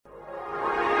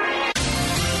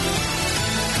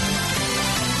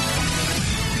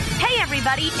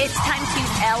everybody. It's time to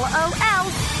LOL.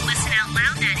 Listen out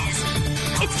loud, that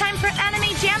is. It's time for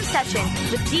Anime Jam Session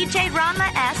with DJ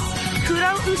Ranma S,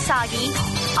 Kuro Usagi,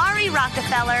 Ari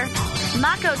Rockefeller,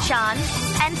 Mako-chan,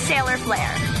 and Sailor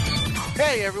Flare.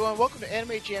 Hey everyone, welcome to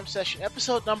Anime Jam Session,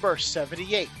 episode number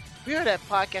 78. We are that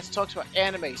podcast that talks about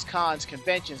animes, cons,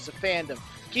 conventions, the fandom,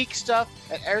 geek stuff,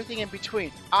 and everything in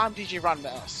between. I'm DJ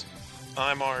Ranma S.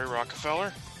 I'm Ari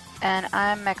Rockefeller. And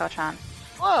I'm Mako-chan.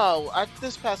 Well,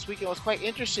 this past weekend was quite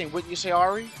interesting, wouldn't you say,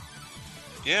 Ari?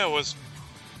 Yeah, it was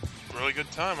a really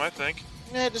good time, I think.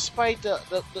 Yeah, despite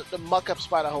the muck-ups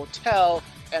by the hotel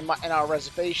and our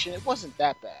reservation, it wasn't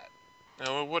that bad.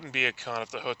 No, it wouldn't be a con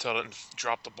if the hotel didn't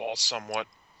drop the ball somewhat.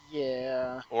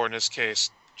 Yeah. Or in this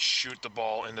case, shoot the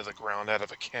ball into the ground out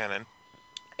of a cannon.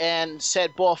 And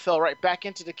said ball fell right back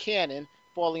into the cannon,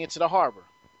 falling into the harbor.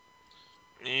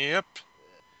 Yep.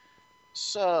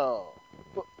 So,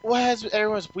 what has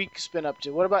everyone's week been up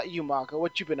to? What about you, Mako?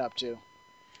 What you been up to?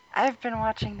 I've been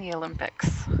watching the Olympics.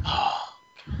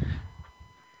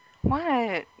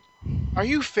 What? Are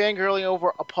you fangirling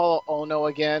over Apollo Ono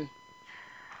again?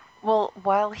 Well,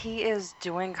 while he is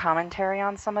doing commentary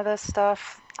on some of this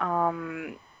stuff,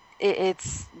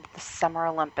 it's the Summer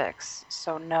Olympics,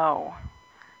 so no.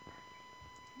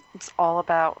 It's all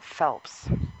about Phelps.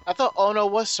 I thought Ono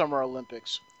was Summer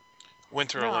Olympics.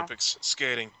 Winter Olympics,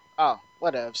 skating. Oh,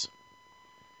 whatevs.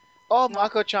 All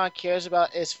Mako-chan cares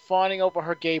about is fawning over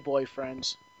her gay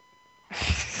boyfriends.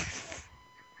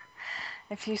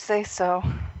 If you say so.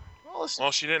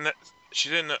 Well, she didn't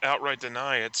outright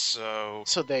deny it, so...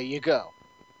 So there you go.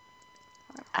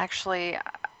 Actually,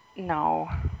 no.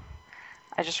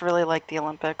 I just really like the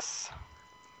Olympics.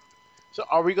 So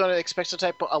are we going to expect some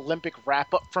type of Olympic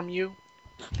wrap-up from you?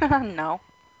 No.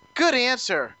 Good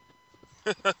answer!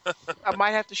 I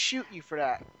might have to shoot you for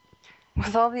that.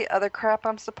 With all the other crap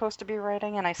I'm supposed to be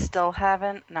writing and I still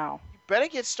haven't, no. You better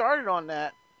get started on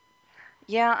that.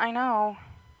 Yeah, I know.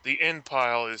 The end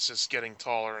pile is just getting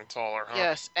taller and taller, huh?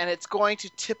 Yes, and it's going to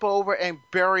tip over and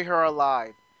bury her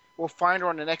alive. We'll find her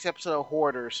on the next episode of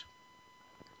Hoarders.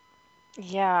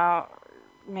 Yeah,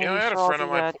 maybe I had for a all friend of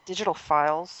the mine digital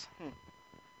files.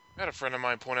 I had a friend of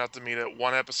mine point out to me that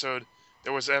one episode,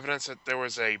 there was evidence that there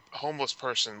was a homeless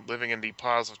person living in the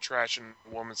piles of trash in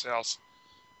a woman's house.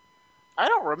 I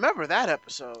don't remember that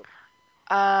episode.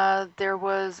 There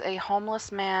was a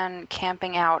homeless man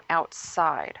camping out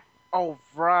outside. Oh,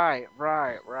 right.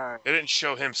 They didn't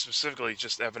show him specifically,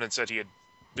 just evidence that he had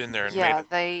been there and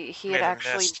he had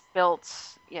actually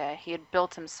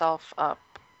built himself up,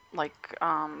 like,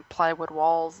 plywood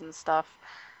walls and stuff,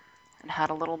 and had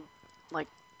a little, like,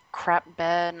 crap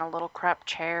bed and a little crap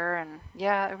chair, and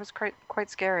yeah, it was quite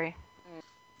scary.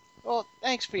 Well,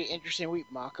 thanks for your interesting week,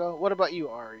 Mako. What about you,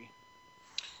 Ari?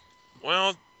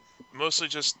 Well, mostly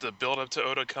just the build-up to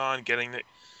Otakon, getting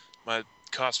my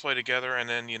cosplay together, and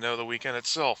then, the weekend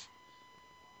itself.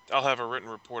 I'll have a written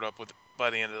report up by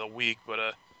the end of the week,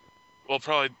 but we'll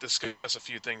probably discuss a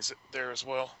few things there as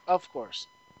well. Of course.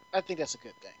 I think that's a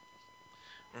good thing.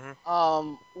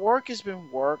 Mm-hmm. Work has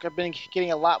been work. I've been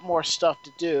getting a lot more stuff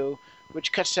to do,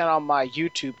 which cuts down on my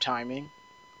YouTube timing.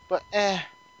 But And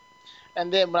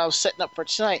then when I was setting up for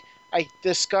tonight, I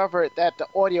discovered that the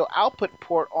audio output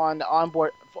port on the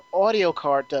onboard audio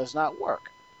card does not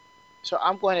work. So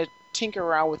I'm going to tinker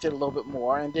around with it a little bit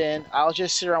more, and then I'll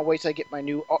just sit around and wait till I get my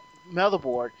new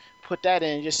motherboard, put that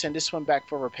in, and just send this one back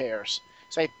for repairs.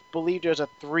 So I believe there's a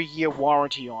 3-year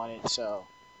warranty on it, so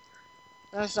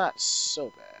that's not so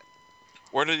bad.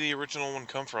 Where did the original one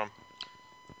come from?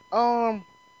 I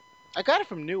got it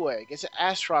from Newegg. It's an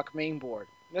ASRock mainboard.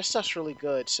 Their stuff's really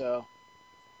good, so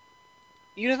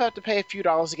even if I have to pay a few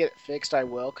dollars to get it fixed, I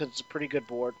will, because it's a pretty good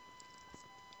board.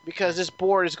 Because this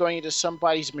board is going into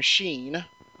somebody's machine.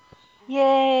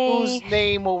 Yay! Whose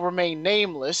name will remain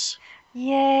nameless.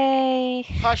 Yay!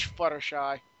 Hush,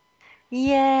 Fluttershy.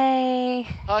 Yay!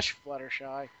 Hush,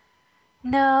 Fluttershy.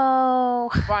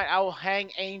 No. Fine, I will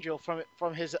hang Angel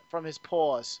from his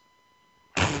paws.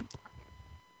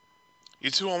 You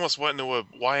two almost went into a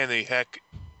why in the heck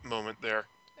moment there.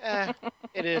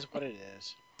 It is what it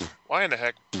is. Why in the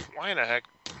heck? Why in the heck?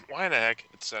 Why in the heck?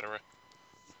 Etc.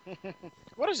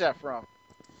 What is that from?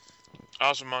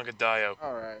 Azumanga Daioh.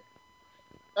 Alright.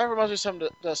 That reminds me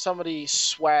of some of the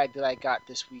swag that I got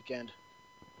this weekend.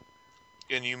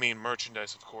 And you mean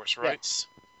merchandise, of course, right? Yes.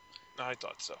 I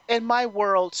thought so. In my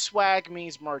world, swag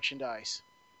means merchandise.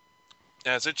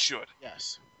 As it should.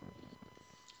 Yes.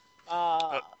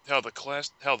 How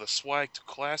the swag to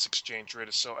class exchange rate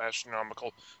is so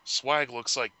astronomical. Swag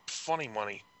looks like funny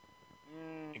money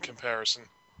in comparison.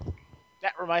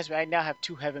 That reminds me, I now have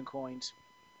 2 heaven coins.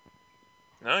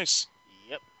 Nice.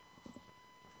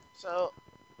 So,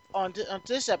 on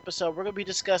this episode, we're going to be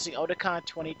discussing Otakon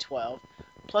 2012.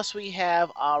 Plus, we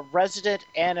have our resident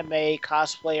anime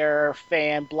cosplayer,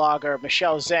 fan, blogger,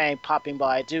 Michelle Zhang, popping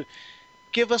by to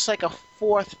give us like a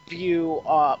fourth view,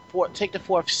 take the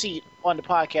fourth seat on the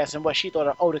podcast and what she thought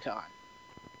of Otakon.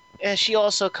 And she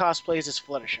also cosplays as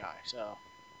Fluttershy, so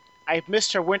I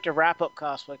missed her winter wrap-up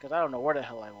cosplay because I don't know where the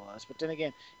hell I was. But then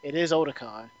again, it is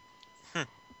Otakon.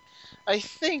 I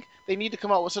think they need to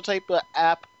come out with some type of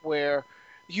app where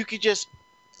you could just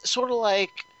sort of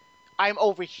like I'm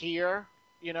over here,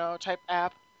 type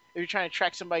app. If you're trying to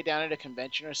track somebody down at a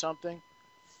convention or something.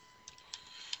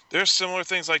 There's similar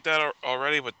things like that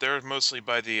already, but they're mostly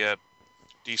by the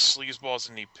sleazeballs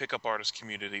in the pickup artist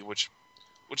community, which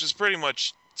is pretty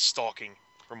much stalking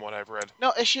from what I've read.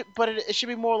 No, it should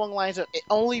be more along the lines of it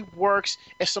only works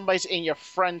if somebody's in your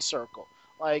friend circle.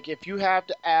 Like if you have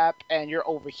the app and you're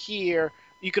over here,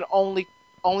 you can only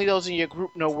those in your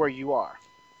group know where you are.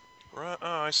 Right.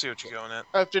 Oh, I see what you're going at.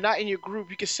 Or if they're not in your group,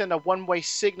 you can send a one-way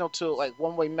signal to like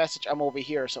one-way message. I'm over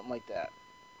here or something like that.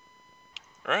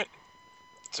 All right.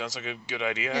 Sounds like a good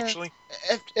idea, actually.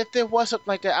 If there was something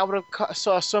like that, I would have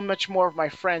saw so much more of my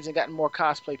friends and gotten more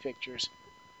cosplay pictures.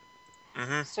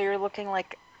 Mm-hmm. So you're looking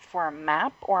like for a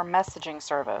map or a messaging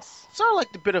service? Sort of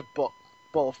like the bit of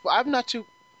both, but I'm not too.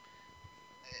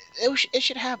 It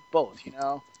should have both,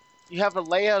 You have a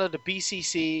layout of the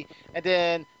BCC, and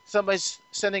then somebody's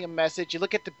sending a message. You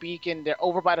look at the beacon. They're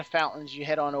over by the fountains. You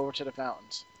head on over to the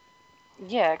fountains.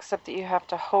 Yeah, except that you have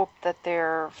to hope that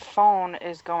their phone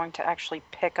is going to actually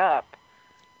pick up.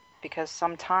 Because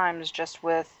sometimes just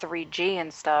with 3G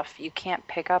and stuff, you can't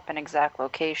pick up an exact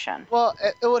location. Well,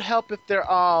 it would help if they're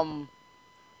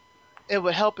It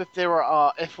would help if they were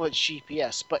if it was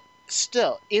GPS, but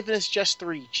still, even if it's just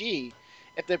 3G,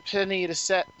 if they're sending you to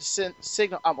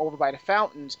signal, I'm over by the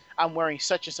fountains, I'm wearing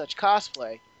such and such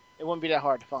cosplay, it wouldn't be that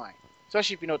hard to find.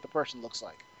 Especially if you know what the person looks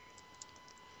like.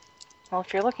 Well,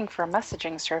 if you're looking for a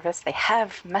messaging service, they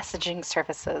have messaging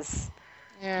services.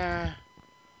 Yeah.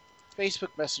 Facebook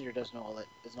Messenger isn't all that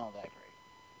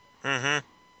great. Mm-hmm.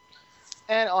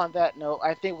 And on that note,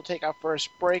 I think we'll take our first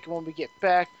break, and when we get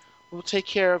back, we'll take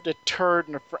care of the turd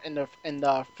in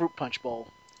the fruit punch bowl.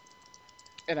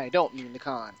 And I don't mean the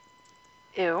con.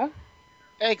 Ew.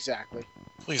 Exactly.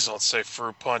 Please don't say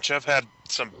fruit punch. I've had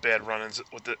some bad run-ins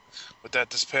with that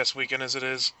this past weekend as it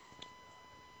is.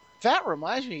 That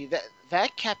reminds me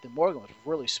that Captain Morgan was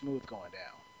really smooth going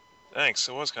down. Thanks.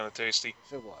 It was kind of tasty.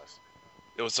 Yes, it was.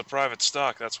 It was the private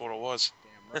stock. That's what it was.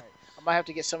 Damn right. I might have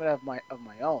to get some of my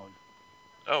own.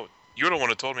 Oh, you're the one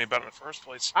who told me about it in the first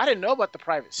place. I didn't know about the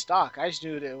private stock. I just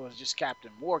knew that it was just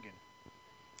Captain Morgan.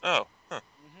 Oh, huh.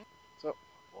 Mm-hmm. So,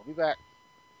 we'll be back.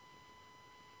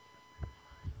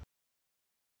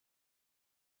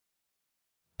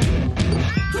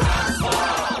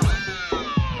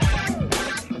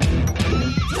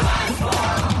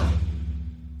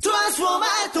 Transform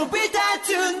飛び立つ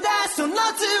んだその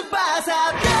翼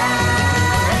で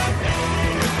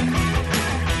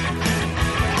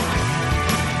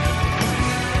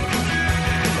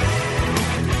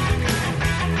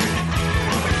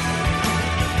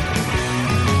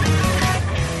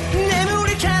眠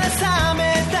りから覚め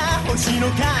た星の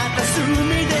片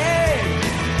隅で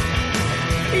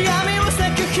闇を咲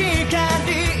く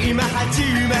光今始ま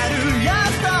るやス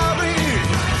トーリー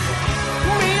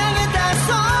見上げた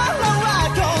空は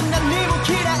こんなにも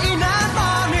綺麗なの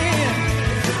に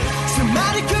迫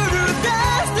り来るデ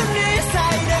スティニーサ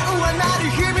イレンは鳴り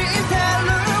響いてる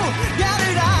Get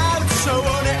it out 少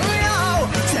年よ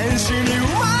天使に生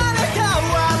まれ変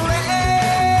われ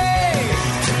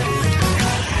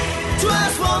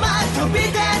Transformer 飛び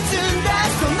立つんだ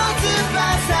その翼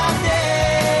で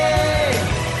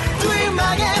Dream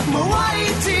again もう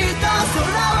一度空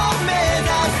を目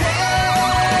指せ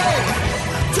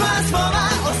Transformer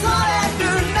恐れる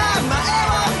名前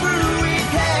を吹い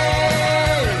て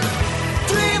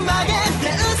Dream again 伝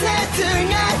説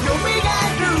が蘇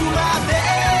るまで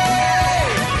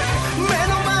目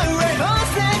の前の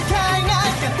世界が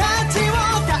形を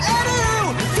変える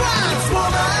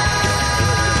Transformer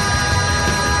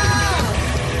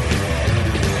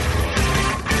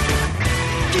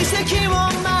奇跡を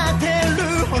待ってる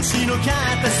星の片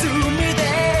隅で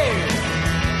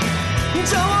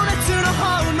情熱の炎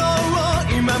を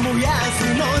今燃やす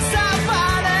のサファ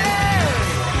レ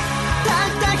た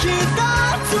った一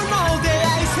つの出会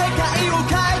い世界を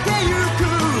変えてゆく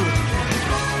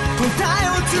答え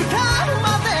をつかむま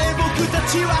で僕た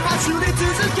ちは走り続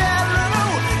ける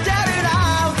Get it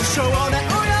out 少年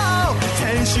よ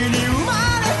天使に生ま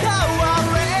れ変わ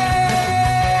れ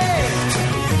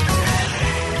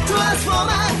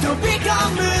Transformer 飛び込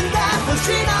むんだ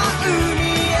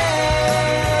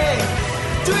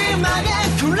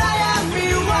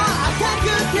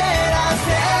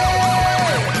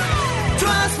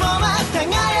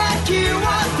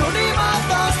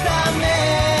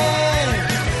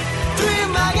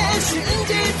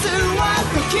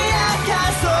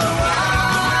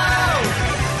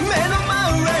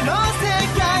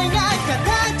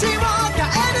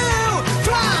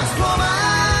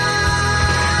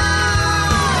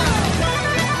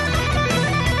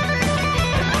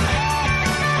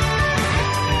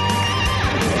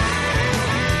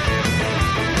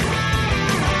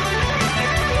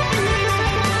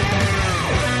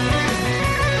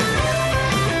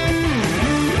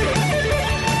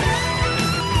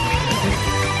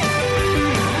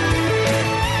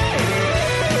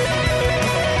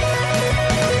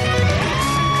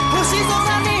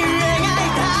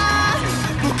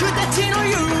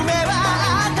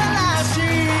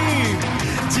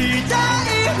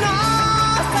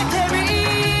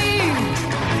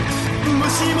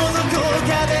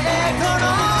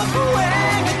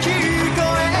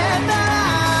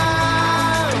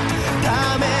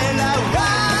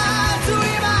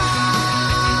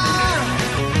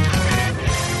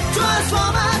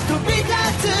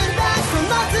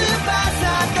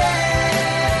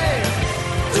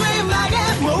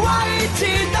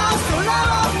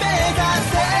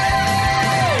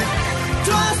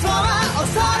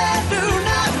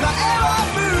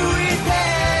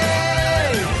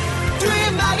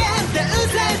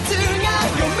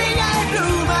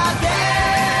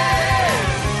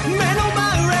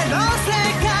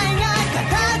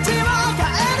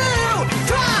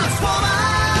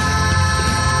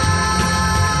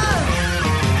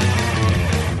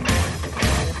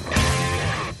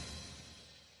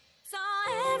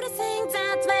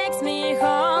makes me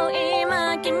whole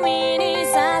今君に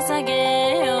捧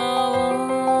げよう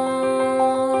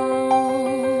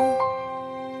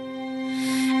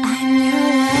I'm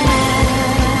your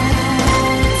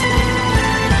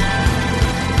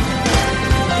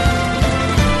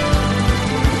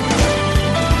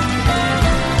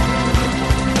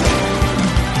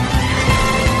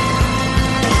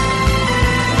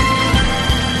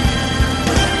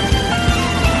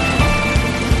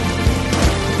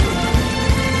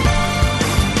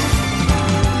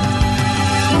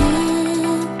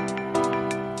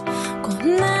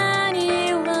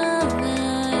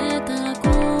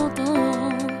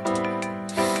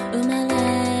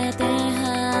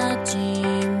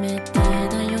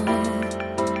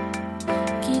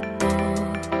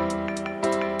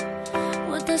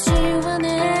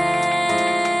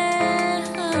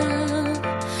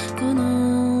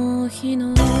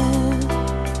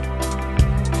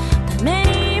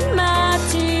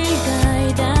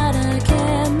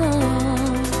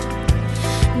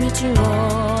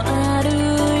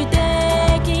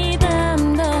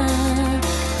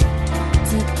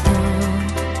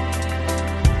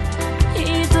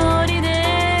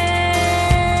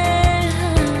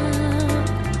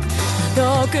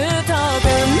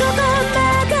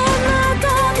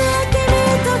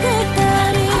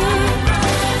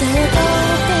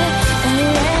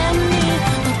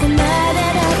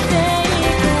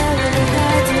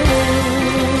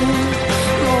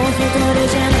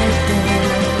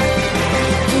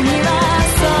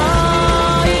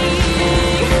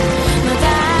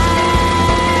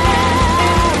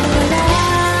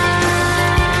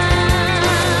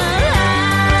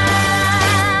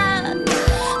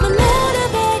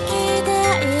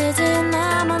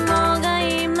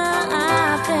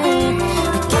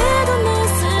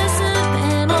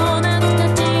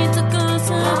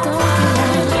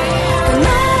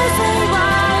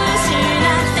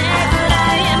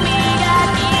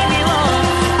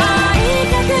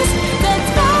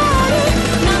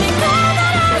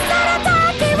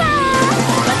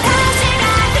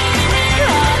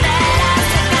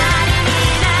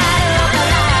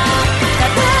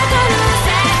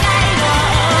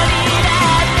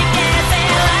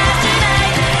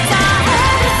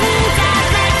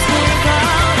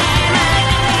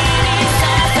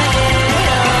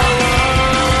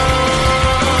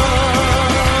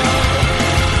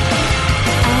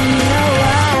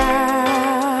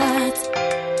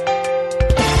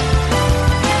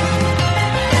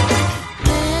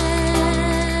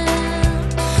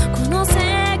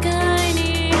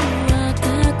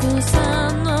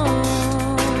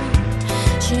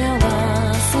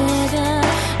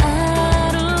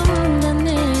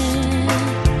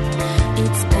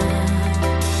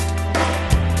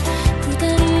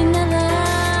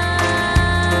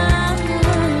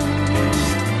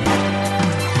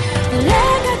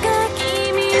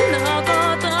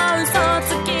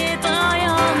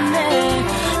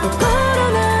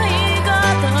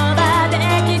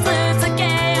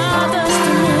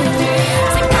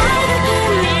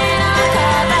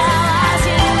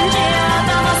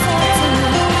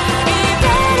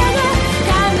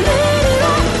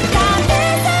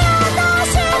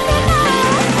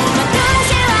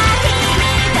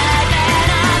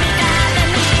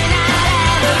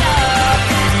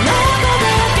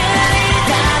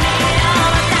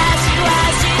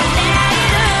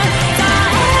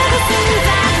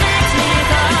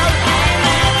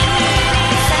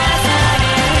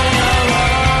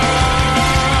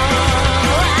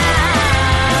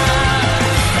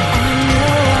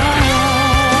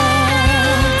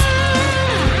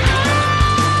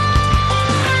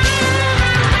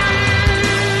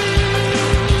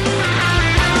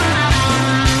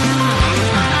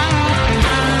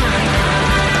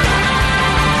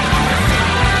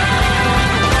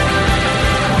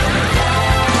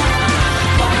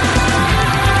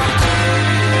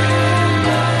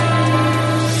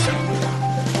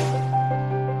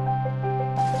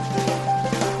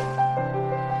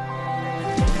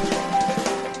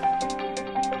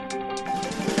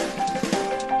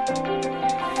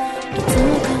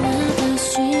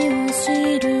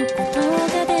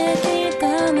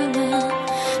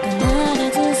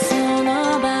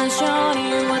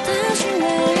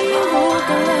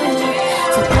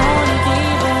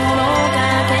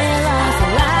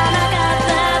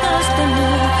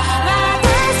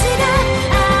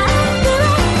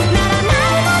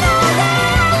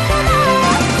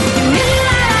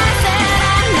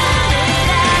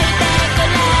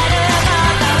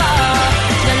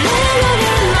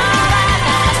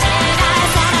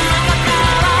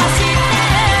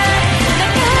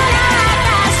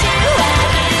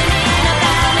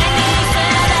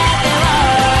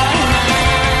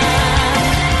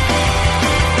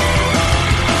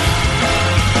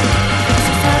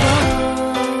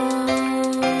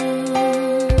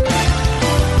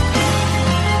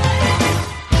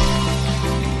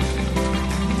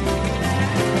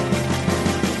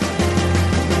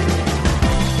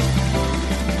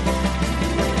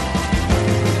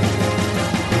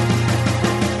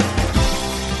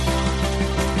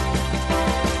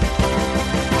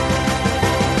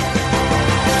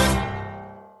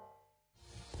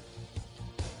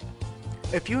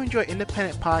If you enjoy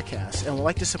independent podcasts and would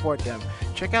like to support them,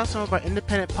 check out some of our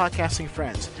independent podcasting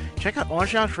friends. Check out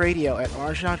Orange Lounge Radio at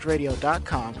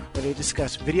orangeloungeradio.com, where they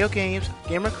discuss video games,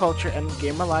 gamer culture, and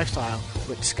gamer lifestyle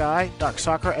with Sky, Dark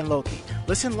Soccer, and Loki.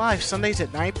 Listen live Sundays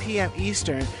at 9 p.m.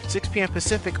 Eastern, 6 p.m.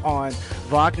 Pacific on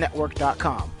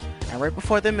vognetwork.com. And right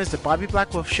before them is the Bobby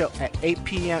Black Wolf Show at 8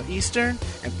 p.m. Eastern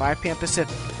and 5 p.m.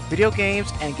 Pacific. Video games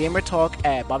and gamer talk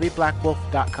at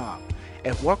bobbyblackwolf.com.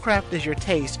 If Warcraft is your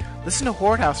taste, listen to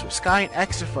Horde House with Sky and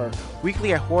Exifer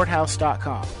weekly at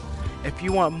hordehouse.com. If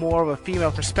you want more of a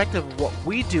female perspective of what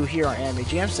we do here on Anime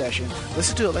Jam Session,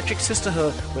 listen to Electric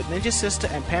Sisterhood with Ninja Sister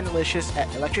and Pandalicious at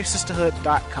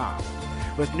electricsisterhood.com,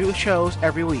 with new shows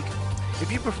every week.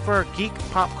 If you prefer geek,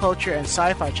 pop culture, and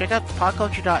sci-fi, check out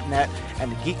popculture.net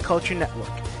and the Geek Culture Network.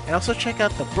 And also check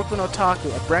out the Brooklyn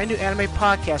Otaku, a brand new anime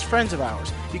podcast, friends of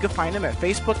ours. You can find them at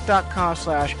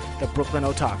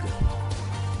facebook.com/thebrooklyn-otaku.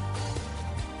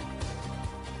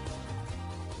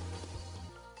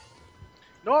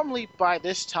 Normally by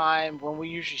this time when we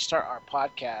usually start our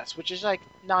podcast, which is like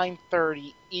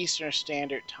 9:30 Eastern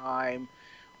Standard Time,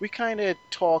 we kind of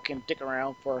talk and dick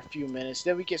around for a few minutes,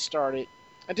 then we get started.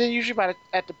 And then usually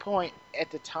at the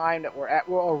time that we're at,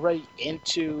 we're already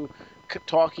into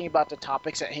talking about the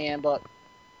topics at hand, but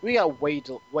we got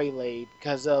waylaid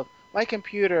because of my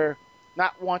computer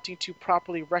not wanting to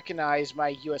properly recognize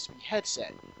my USB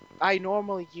headset. I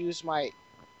normally use my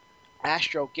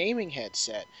Astro gaming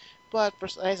headset, but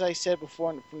as I said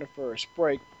before from the first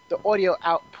break, the audio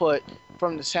output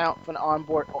from the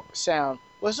onboard sound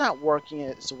was not working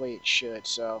the way it should,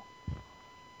 so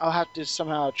I'll have to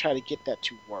somehow try to get that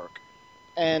to work.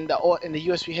 And the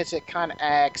USB headset kind of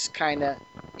acts kind of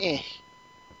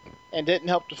and didn't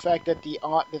help the fact that the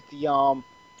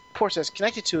port that's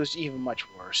connected to is even much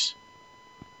worse.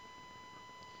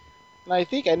 And I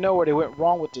think I know where they went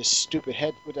wrong with that stupid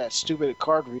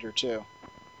card reader too.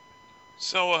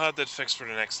 So we'll have that fixed for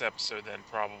the next episode then,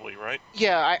 probably, right?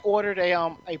 Yeah, I ordered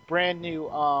a brand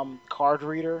new card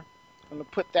reader. I'm gonna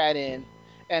put that in,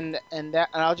 and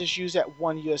I'll just use that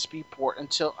one USB port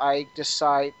until I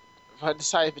decide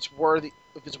if it's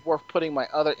worth putting my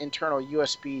other internal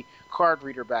USB card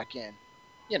reader back in.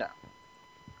 You know.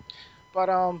 But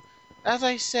as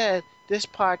I said, this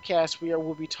podcast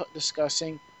will be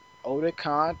discussing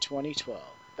Otakon 2012.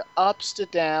 The ups, the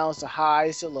downs, the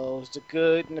highs, the lows, the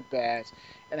good and the bad,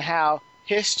 and how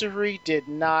history did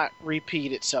not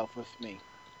repeat itself with me.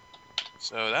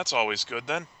 So that's always good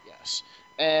then. Yes.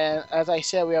 And as I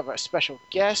said, we have a special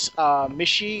guest,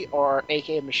 Mishi, or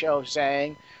aka Michelle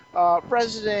Zhang,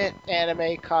 resident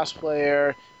anime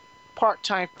cosplayer,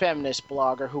 part-time feminist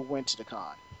blogger who went to the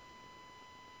con.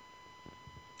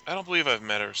 I don't believe I've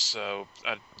met her, so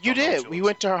You did. We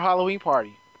went to her Halloween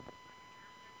party.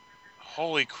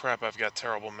 Holy crap, I've got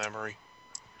terrible memory.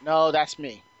 No, that's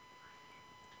me.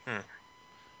 But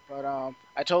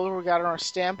I told her we got her on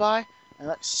standby, and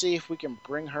let's see if we can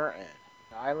bring her in.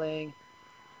 Dialing.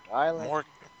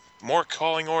 More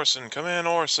calling Orson. Come in,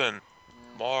 Orson.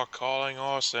 More calling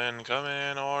Orson. Come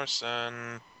in,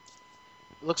 Orson.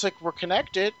 Looks like we're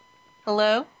connected.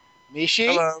 Hello? Mishi?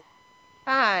 Hello.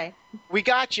 Hi. We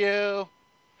got you.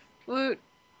 Woot.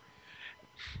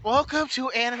 Welcome to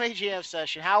Anime Jam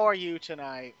Session. How are you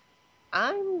tonight?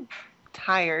 I'm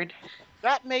tired.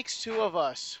 That makes two of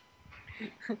us.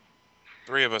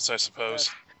 3 of us, I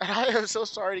suppose. And I am so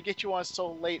sorry to get you on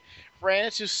so late. Ran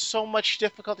into so much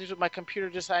difficulties with my computer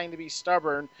deciding to be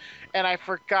stubborn, and I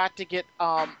forgot to get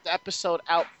the episode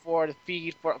out for the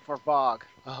feed for VOG.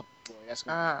 Oh boy, that's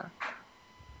gonna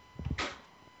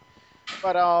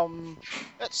But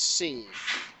let's see.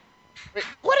 Wait,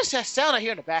 what is that sound I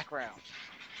hear in the background?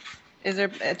 Is there?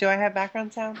 Do I have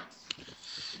background sound?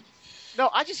 No,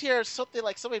 I just hear something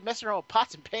like somebody messing around with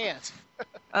pots and pans.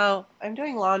 Oh, I'm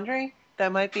doing laundry.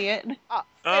 That might be it. I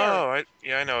know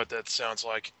what that sounds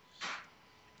like.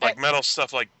 Like metal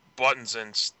stuff, like buttons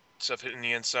and stuff hitting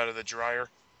the inside of the dryer.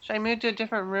 Should I move to a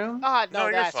different room? No,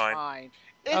 you're that's fine.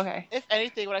 Okay. If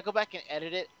anything, when I go back and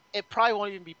edit it, it probably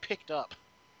won't even be picked up.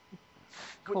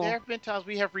 Cool. There have been times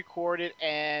we have recorded,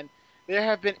 and there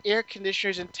have been air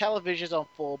conditioners and televisions on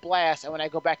full blast, and when I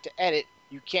go back to edit,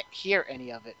 you can't hear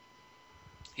any of it.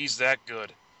 He's that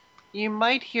good. You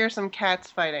might hear some cats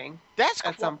fighting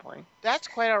at some point. That's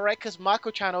quite alright, because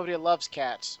Mako-chan over there loves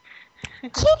cats.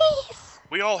 Kitties!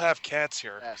 We all have cats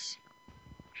here. Yes.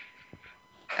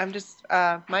 I'm just,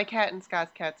 my cat and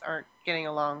Scott's cats aren't getting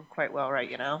along quite well right,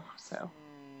 so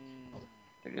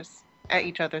they're just at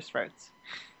each other's throats.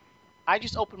 I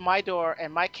just opened my door,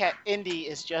 and my cat Indy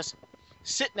is just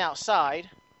sitting outside,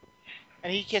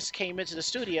 and he just came into the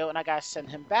studio, and I gotta send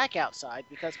him back outside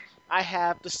because I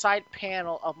have the side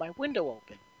panel of my window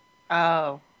open,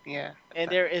 Oh, yeah.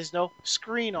 and there is no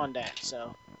screen on that.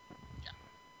 So,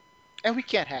 and we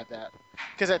can't have that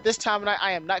because at this time of night,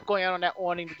 I am not going out on that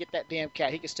awning to get that damn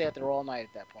cat. He can stay out there all night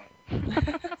at that point.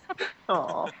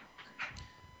 Aw.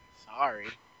 Sorry.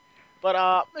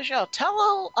 But Michelle,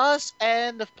 tell us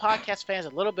and the podcast fans a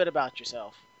little bit about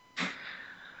yourself.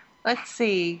 Let's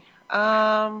see.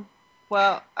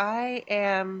 Well,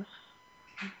 I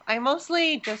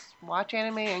mostly just watch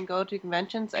anime and go to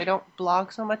conventions. I don't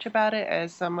blog so much about it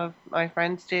as some of my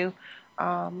friends do.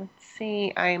 Let's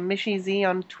see. I'm Mishi Z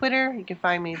on Twitter. You can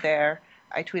find me there.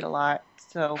 I tweet a lot,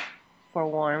 so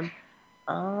forewarned.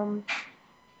 I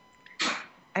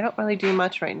don't really do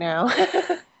much right now.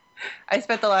 I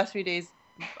spent the last few days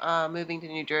moving to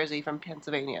New Jersey from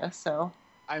Pennsylvania, so.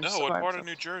 What part of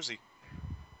New Jersey?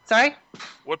 Sorry?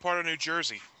 What part of New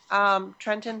Jersey?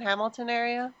 Trenton, Hamilton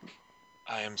area.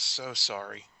 I am so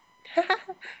sorry.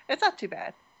 It's not too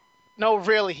bad. No,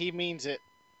 really, he means it.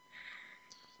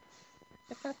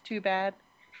 It's not too bad.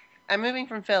 I'm moving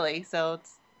from Philly, so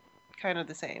it's kind of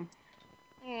the same.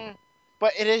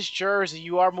 But it is Jersey.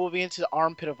 You are moving into the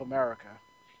armpit of America.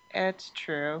 It's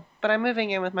true. But I'm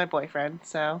moving in with my boyfriend,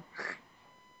 so.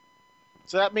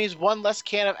 So that means one less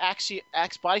can of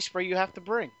Axe body spray you have to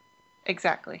bring.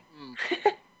 Exactly.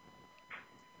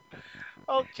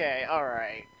 Okay,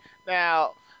 alright.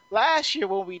 Now, last year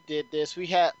when we did this,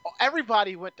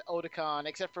 everybody went to Otakon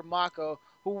except for Mako,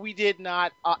 who we did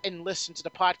not listen to the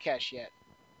podcast yet.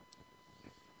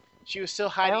 She was still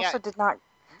I hiding also out. did not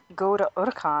go to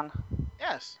Otakon,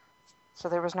 Yes. so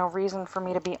there was no reason for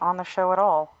me to be on the show at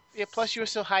all. Yeah, plus you were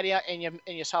still hiding out in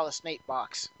your Solid Snake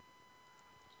box.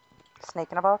 Snake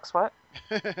in a box? What?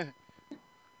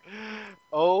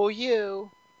 Oh, you.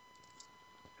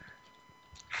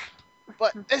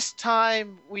 But this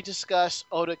time we discuss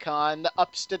Otakon, the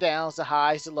ups, the downs, the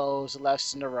highs, the lows, the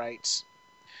lefts, and the rights.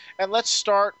 And let's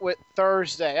start with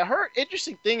Thursday. I heard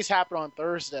interesting things happen on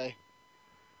Thursday.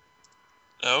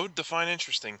 Oh, define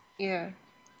interesting. Yeah.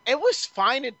 It was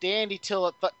fine and dandy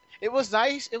till it was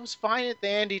nice. It was fine and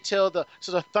dandy till the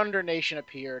Thunder Nation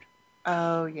appeared.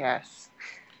 Oh, yes.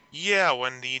 Yeah,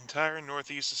 when the entire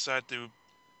Northeast decided to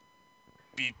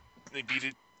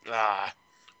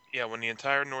when the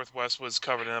entire Northwest was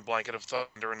covered in a blanket of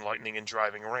thunder and lightning and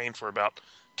driving rain for about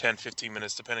 10-15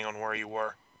 minutes, depending on where you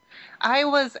were. I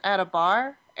was at a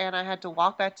bar, and I had to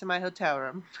walk back to my hotel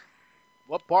room.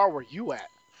 What bar were you at?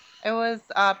 It was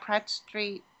Pratt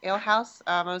Street Ale House.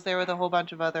 I was there with a whole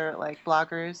bunch of other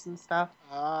bloggers and stuff.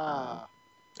 Ah.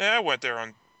 Yeah, I went there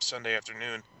on Sunday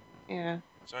afternoon, Yeah.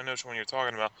 so I know which one you're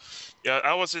talking about. Yeah,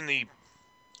 I was in the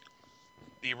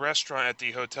restaurant at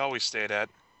the hotel we stayed at,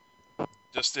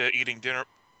 just eating dinner.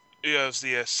 It was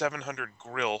the 700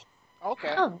 Grill.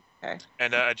 Okay. Oh, okay.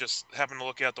 And I just happened to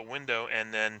look out the window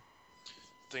and then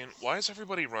thinking, why is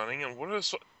everybody running? And what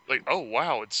is oh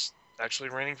wow, it's actually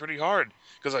raining pretty hard.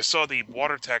 Because I saw the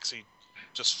water taxi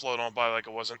just float on by like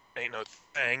it ain't no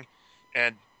thing,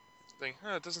 and think,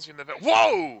 it doesn't seem that bad.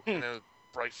 Whoa! And a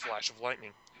bright flash of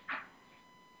lightning.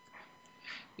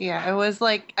 Yeah, it was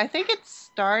I think it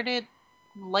started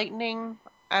lightning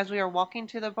as we were walking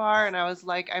to the bar, and I was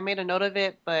I made a note of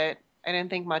it, but I didn't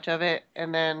think much of it.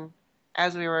 And then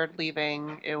as we were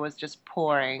leaving, it was just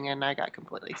pouring, and I got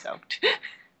completely soaked.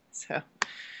 So,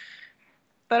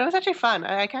 but it was actually fun.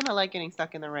 I kind of like getting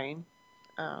stuck in the rain.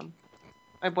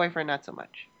 My boyfriend, not so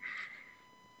much.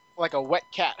 Like a wet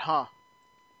cat, huh?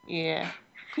 Yeah.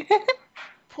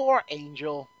 Poor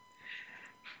Angel.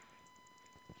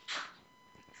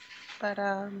 But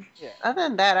Yeah. other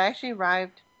than that, I actually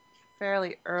arrived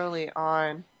fairly early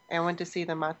on and went to see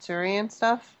the Matsuri and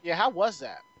stuff. Yeah, how was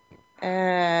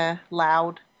that?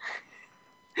 Loud.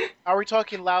 Are we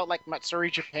talking loud like Matsuri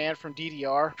Japan from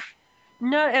DDR?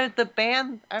 No, it was the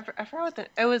band. I forgot what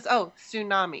it was. Oh,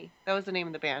 Tsunami. That was the name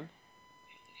of the band.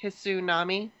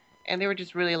 Tsunami, and they were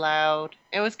just really loud.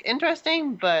 It was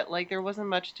interesting, but there wasn't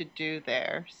much to do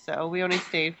there, so we only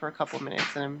stayed for a couple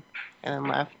minutes and then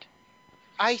left.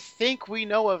 I think we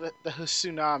know of the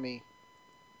Tsunami.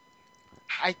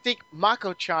 I think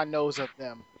Mako-chan knows of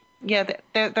them. Yeah,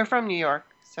 they're from New York,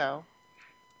 so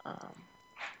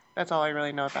that's all I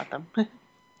really know about them.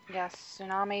 Yes,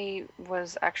 Tsunami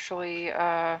was actually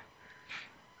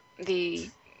the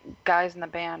guys in the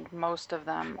band, most of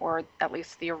them, or at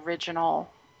least the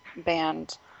original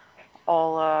band,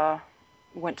 all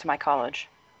went to my college.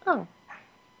 Oh.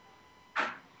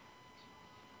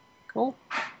 Cool.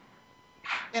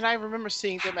 And I remember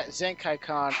seeing them at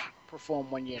Zenkai-Con perform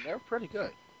one year. They were pretty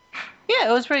good. Yeah,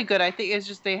 it was pretty good. I think it's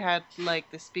just they had the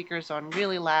speakers on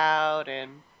really loud,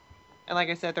 and And like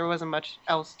I said, there wasn't much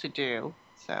else to do.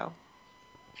 So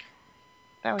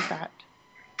that was that.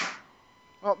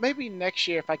 Well, maybe next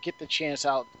year if I get the chance,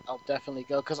 I'll definitely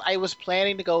go. Because I was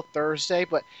planning to go Thursday,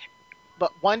 but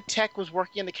one tech was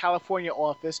working in the California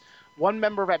office. One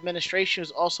member of administration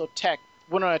was also tech.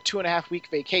 Went on a 2.5 week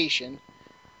vacation.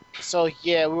 So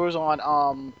yeah, we was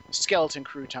on skeleton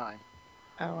crew time.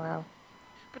 Oh wow.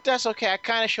 But that's okay. I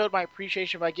kind of showed my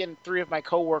appreciation by getting 3 of my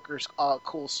coworkers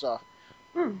cool stuff.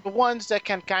 The ones that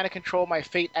can kind of control my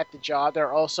fate at the job.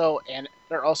 They're also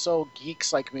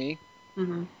geeks like me.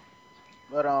 Mm-hmm.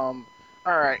 But all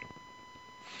right.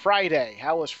 Friday.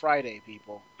 How was Friday,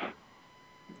 people?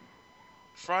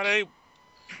 Friday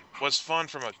was fun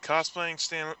from a cosplaying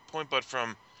standpoint, but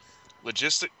from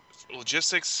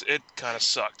logistics, it kind of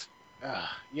sucked.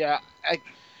 Yeah,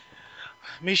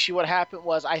 Mishi, what happened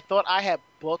was I thought I had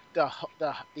booked the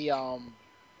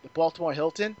Baltimore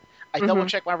Hilton. I double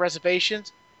checked my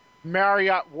reservations.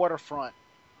 Marriott Waterfront.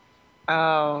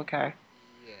 Oh, okay.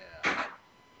 Yeah.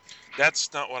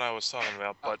 That's not what I was talking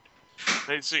about, but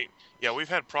see, yeah, we've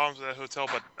had problems with that hotel,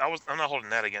 but I'm not holding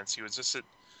that against you. It's just that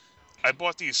I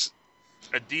bought these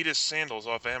Adidas sandals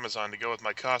off Amazon to go with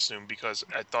my costume because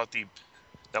I thought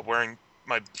that wearing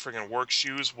my friggin' work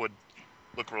shoes would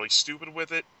look really stupid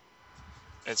with it,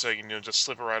 and so you can just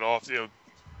slip it right off,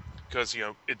 because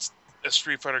it's a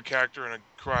Street Fighter character and a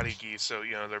karate gi, so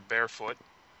they're barefoot.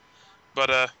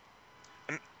 But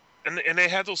and they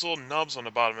had those little nubs on the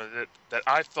bottom of it that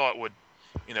I thought would,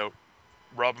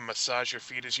 rub and massage your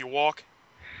feet as you walk.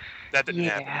 That didn't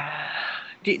happen.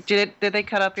 Did they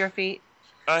cut up your feet?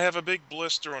 I have a big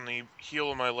blister on the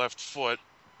heel of my left foot.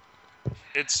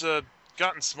 It's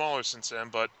gotten smaller since then,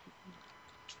 but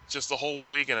just the whole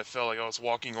weekend it felt like I was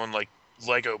walking on like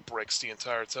Lego bricks the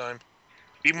entire time.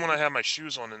 Even when I had my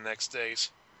shoes on the next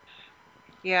days.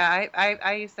 Yeah,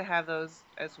 I used to have those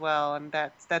as well, and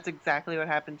that's exactly what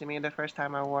happened to me the first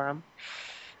time I wore them.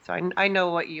 So I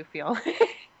know what you feel.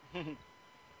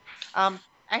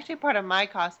 Actually, part of my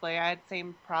cosplay, I had the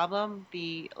same problem.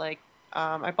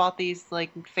 I bought these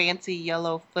like fancy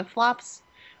yellow flip-flops,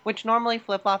 which normally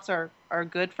flip-flops are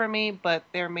good for me, but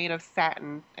they're made of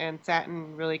satin, and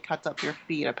satin really cuts up your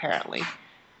feet apparently.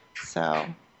 So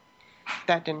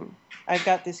that didn't. I've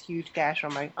got this huge gash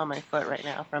on my foot right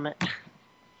now from it.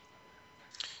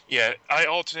 Yeah, I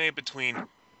alternate between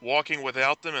walking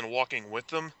without them and walking with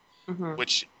them,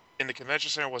 which in the convention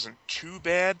center wasn't too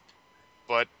bad,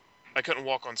 but I couldn't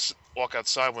walk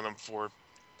outside with them for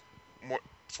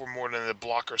more than a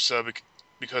block or so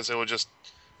because it would just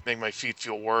make my feet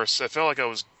feel worse. I felt like I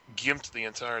was gimped the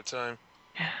entire time.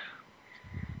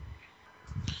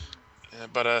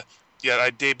 But yeah, I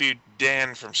debuted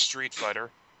Dan from Street Fighter,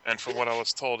 and from what I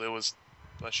was told, it was,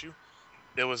 bless you,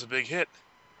 it was a big hit.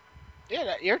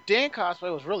 Yeah, your Dan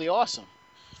cosplay was really awesome.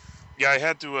 Yeah, I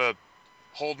had to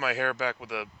hold my hair back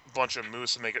with a bunch of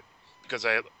mousse to make it, because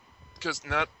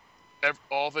not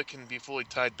all of it can be fully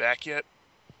tied back yet.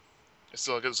 It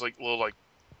still has like little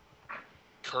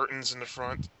curtains in the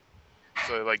front,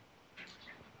 so it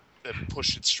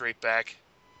pushed it straight back,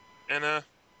 and that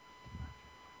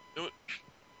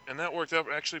worked out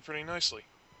actually pretty nicely.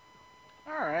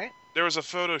 All right. There was a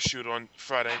photo shoot on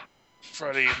Friday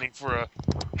evening for a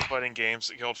fighting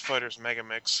games called Fighters Mega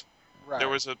Mix. Right. There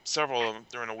was several of them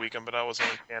during the weekend, but I was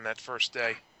only Dan that first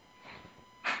day.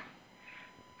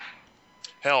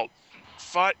 Hell,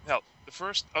 the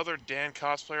first other Dan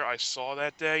cosplayer I saw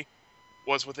that day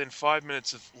was within 5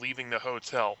 minutes of leaving the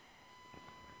hotel,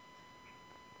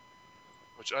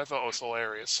 which I thought was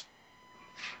hilarious.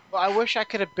 Well, I wish I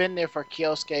could have been there for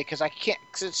Kyosuke because I can't.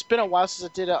 Cause it's been a while since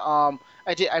I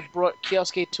did I brought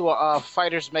Kyosuke to a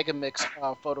Fighters Mega Mix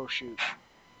photo shoot.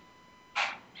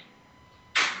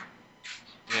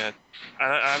 Yeah,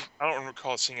 I don't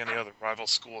recall seeing any other rival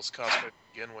schools cosplay to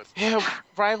begin with. Yeah,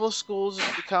 rival schools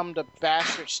have become the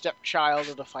bastard stepchild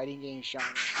of the fighting game genre,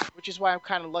 which is why I'm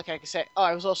kind of lucky I can say, oh,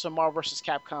 I was also Marvel vs.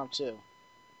 Capcom 2.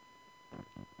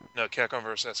 No, Capcom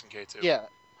vs. SNK 2. Yeah,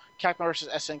 Capcom vs.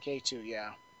 SNK 2,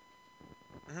 yeah.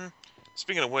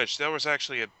 Speaking of which, there was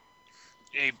actually a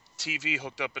TV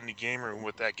hooked up in the game room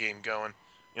with that game going.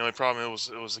 The only problem it was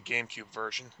the GameCube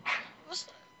version.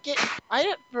 I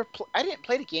didn't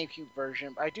play the GameCube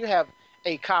version, but I do have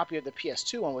a copy of the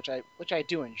PS2 one, which I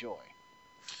do enjoy.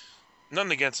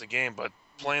 Nothing against the game, but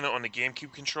playing it on the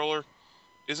GameCube controller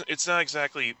it's not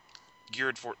exactly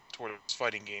geared towards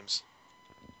fighting games.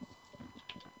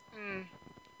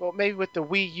 Well, maybe with the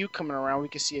Wii U coming around, we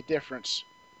can see a difference.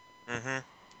 Alright,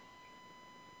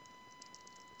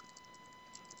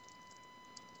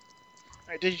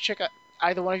 did you check out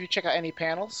either one of you check out any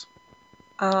panels?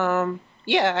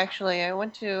 Yeah, actually, I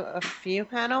went to a few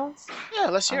panels. Yeah,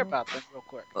 let's hear Um, about them real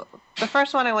quick. The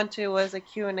first one I went to was a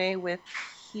Q&A with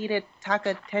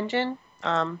Hidetaka Tenjin.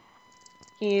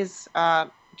 He's a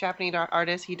Japanese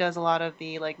artist. He does a lot of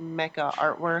the like mecha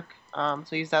artwork.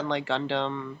 So he's done like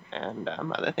Gundam and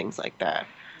other things like that.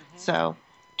 So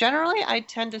generally, I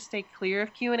tend to stay clear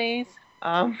of Q&As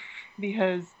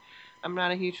because I'm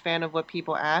not a huge fan of what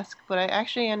people ask. But I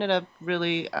actually ended up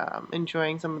really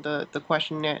enjoying some of the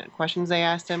questions they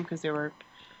asked him because they were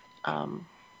um,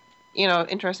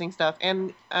 interesting stuff.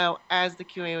 And as the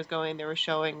Q&A was going, they were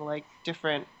showing like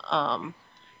different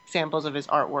samples of his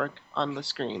artwork on the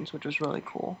screens, which was really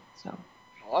cool. So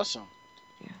Awesome.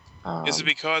 yeah. Is it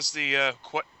because the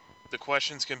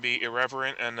questions can be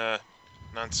irreverent and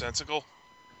nonsensical?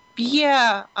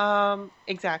 Yeah,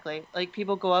 exactly. Like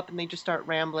people go up and they just start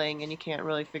rambling, and you can't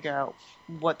really figure out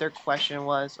what their question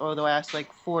was, or they'll ask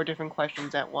like 4 different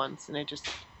questions at once, and I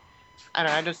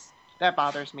don't know, that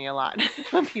bothers me a lot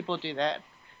when people do that.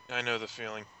 I know the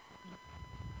feeling.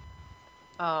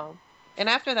 And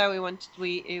after that,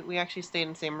 we actually stayed in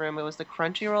the same room. It was the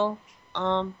Crunchyroll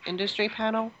industry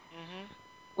panel,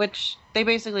 which they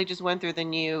basically just went through the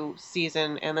new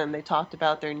season, and then they talked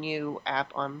about their new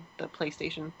app on the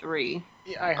PlayStation 3.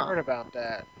 Yeah, I heard about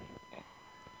that.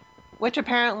 Which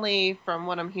apparently, from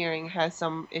what I'm hearing, has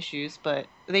some issues, but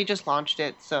they just launched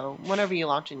it, so whenever you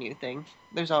launch a new thing,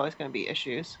 there's always going to be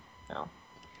issues. So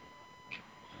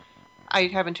I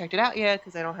haven't checked it out yet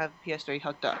because I don't have the PS3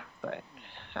 hooked up, but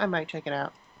I might check it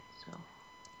out. So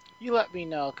You let me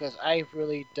know because I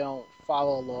really don't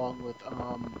follow along with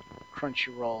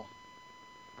Crunchyroll.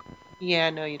 yeah,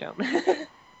 no, you don't.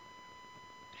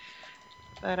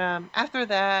 But after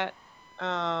that,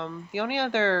 the only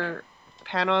other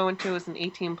panel I went to was an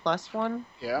 18 plus one.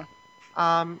 Yeah.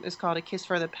 It's called A Kiss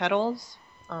for the Petals,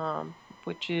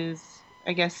 which is,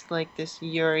 I guess, like this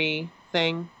Yuri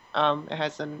thing. It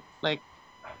has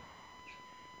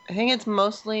I think it's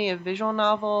mostly a visual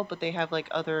novel, but they have like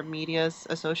other medias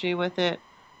associated with it.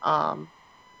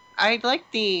 I like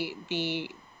the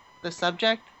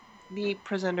subject. The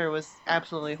presenter was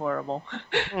absolutely horrible,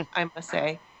 I must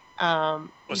say.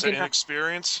 Was it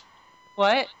inexperience?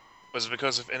 What? Was it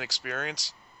because of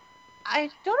inexperience? I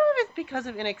don't know if it's because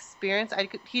of inexperience.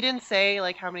 He didn't say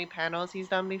like how many panels he's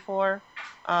done before,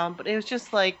 but it was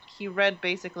just like he read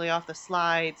basically off the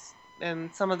slides,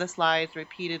 and some of the slides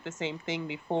repeated the same thing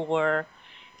before,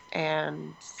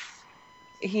 and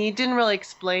he didn't really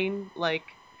explain like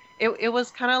it was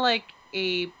kind of like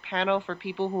a panel for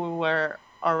people who were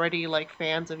already like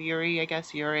fans of Yuri, I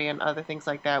guess Yuri and other things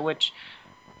like that, which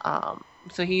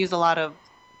so he used a lot of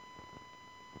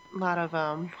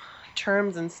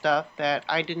terms and stuff that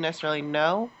I didn't necessarily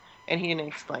know, and he didn't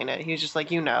explain it. He was just like,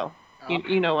 you know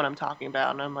what I'm talking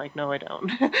about, and I'm like, no, I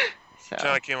don't. So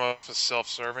Kind of came off as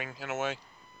self-serving in a way.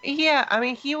 yeah, I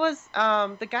mean, he was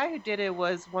the guy who did it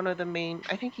was one of the main.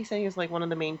 I think he said he was like one of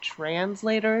the main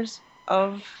translators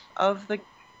of the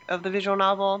visual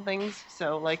novel things.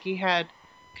 So like he had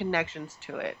connections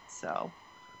to it. So,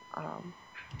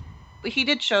 but he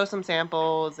did show some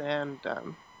samples and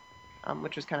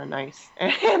which was kind of nice,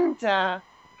 and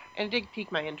it did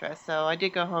pique my interest. So I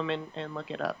did go home and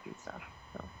look it up and stuff.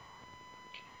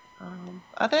 So,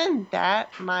 other than that,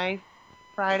 my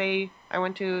Friday I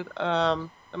went to the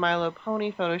Milo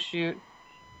Pony photo shoot,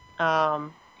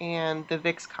 and the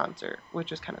Vix concert,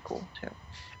 which was kind of cool too.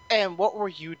 And what were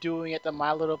you doing at the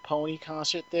My Little Pony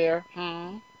concert there?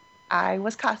 I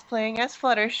was cosplaying as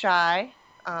Fluttershy.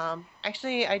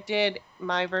 Actually, I did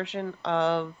my version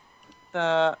of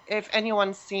if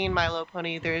anyone's seen My Little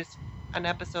Pony, there's an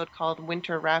episode called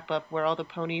Winter Wrap Up where all the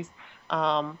ponies,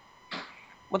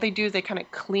 what they do is they kind of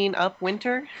clean up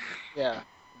winter. Yeah.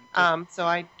 So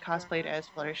I cosplayed as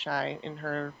Fluttershy in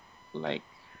her like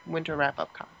winter wrap up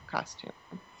costume,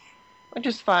 which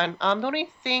is fun. The only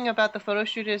thing about the photo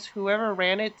shoot is whoever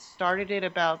ran it started it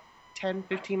about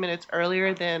 10-15 minutes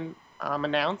earlier than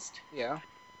announced. Yeah.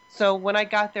 So when I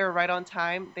got there right on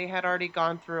time, they had already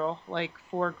gone through like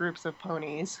 4 groups of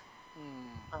ponies.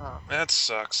 That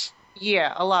sucks.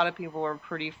 Yeah, a lot of people were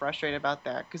pretty frustrated about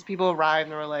that because people arrived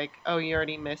and were like, "Oh, you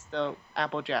already missed the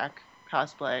Applejack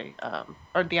cosplay,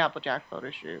 or the Applejack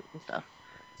photo shoot and stuff."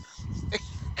 It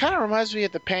kind of reminds me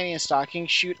of the panty and stocking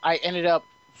shoot. I ended up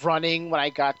running when I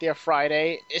got there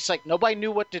Friday. It's like nobody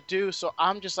knew what to do, so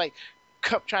I'm just like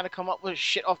trying to come up with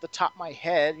shit off the top of my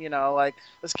head. Like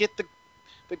let's get the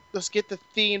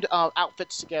themed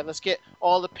outfits together. Let's get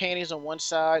all the panties on one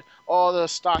side, all the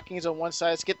stockings on one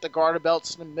side. Let's get the garter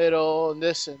belts in the middle, and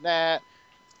this and that.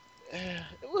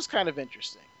 It was kind of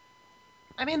interesting.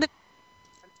 I mean,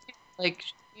 like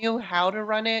knew how to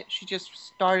run it. She just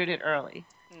started it early,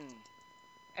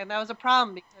 and that was a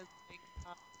problem because like,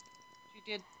 she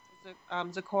did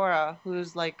Zecora,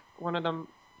 who's like one of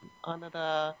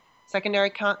the secondary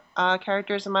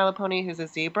characters in My Little Pony, who's a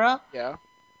zebra. Yeah.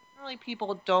 Generally,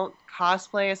 people don't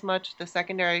cosplay as much the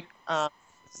secondary. So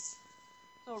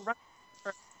right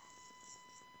first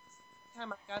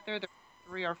time I got there were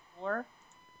 3 or 4,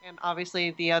 and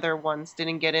obviously the other ones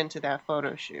didn't get into that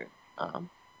photo shoot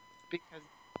because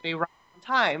they arrived on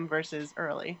time versus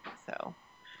early. So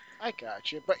I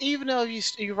got you. But even though you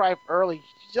arrive early,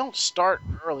 you don't start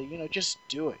early. Just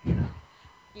do it.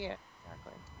 yeah,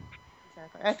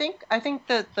 exactly. I think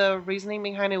that the reasoning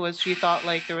behind it was she thought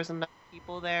like there was enough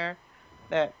people there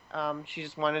that she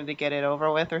just wanted to get it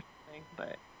over with or something.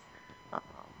 But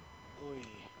Oy.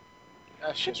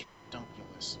 That's just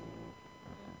ridiculous.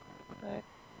 but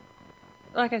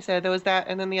like I said, there was that,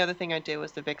 and then the other thing I did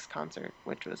was the VIX concert,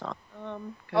 which was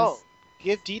awesome.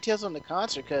 Give details on the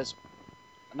concert because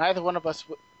neither one of us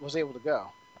was able to go.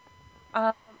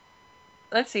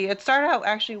 Let's see. It started out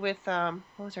actually with what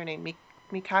was her name?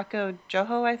 Mikako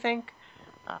Joho, I think.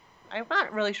 I'm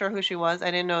not really sure who she was.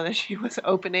 I didn't know that she was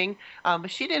opening, but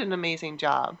she did an amazing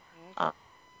job. She was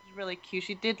really cute.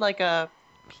 She did like a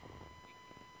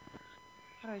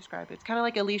how do I describe it? It's kind of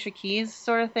like Alicia Keys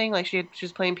sort of thing. Like she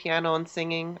was playing piano and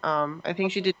singing. I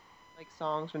think she did like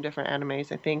songs from different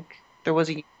animes. I think there was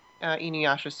a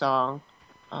Inuyasha song.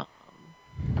 I'm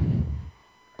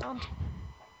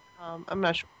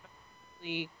not sure. I'm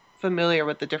really familiar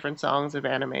with the different songs of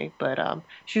anime, but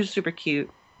she was super cute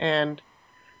and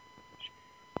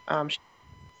and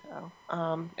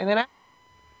then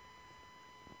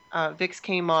Vix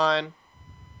came on,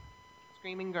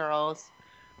 Screaming Girls.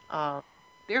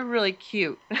 They're really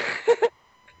cute.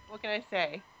 What can I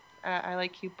say? I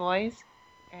like cute boys,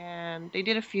 and they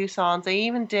did a few songs. They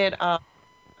even did I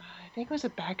think it was a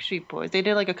Backstreet Boys. They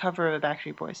did like a cover of a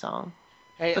Backstreet Boys song.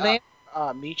 Hey, But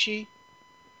Michi,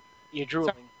 you're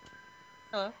drooling. Sorry.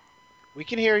 Hello. We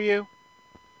can hear you.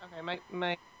 Okay,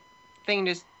 my thing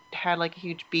just had like a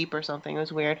huge beep or something. It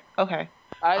was weird. Okay.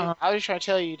 I was trying to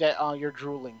tell you that you're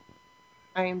drooling.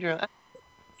 I am drooling.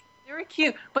 They were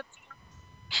cute, but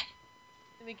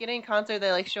in the beginning concert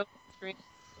they like showed the screen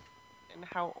and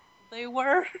how old they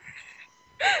were.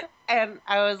 And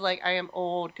I was like, I am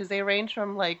old because they range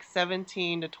from like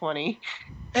 17 to 20.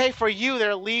 Hey, for you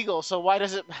they're legal, so why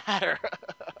does it matter?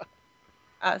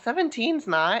 17's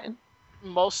not.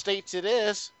 Most states it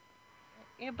is.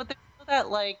 Yeah, but there's still that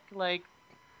like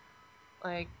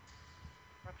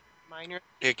minor.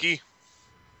 Icky.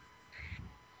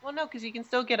 Well, no, because you can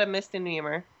still get a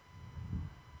misdemeanor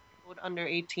under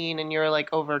 18 and you're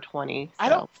like over 20. So. I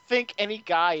don't think any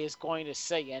guy is going to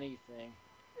say anything.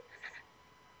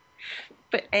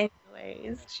 But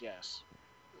anyways. Yes.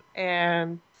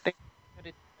 And they did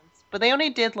a dance. But they only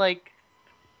did like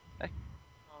a few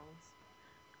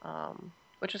songs.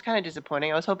 Which was kind of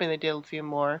disappointing. I was hoping they did a few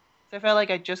more. So I felt like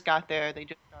I just got there. They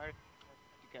just started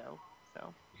to go.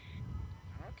 So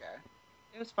Okay.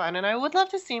 it was fun, and I would love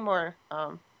to see more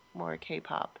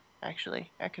K-pop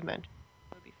actually at convention.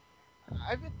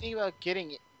 I've been thinking about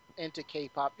getting into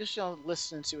K-pop, just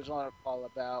listen and see what it's all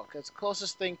about. Because the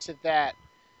closest thing to that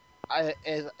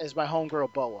is my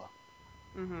homegirl Boa.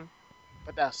 Mhm.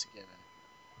 But that's a given.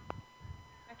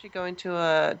 Actually going to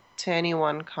a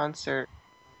 2NE1 concert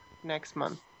next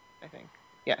month, I think.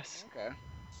 Yes. Okay.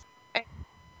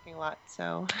 A lot.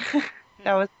 So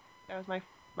that was my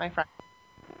friend.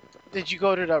 Did you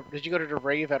go to the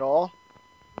rave at all?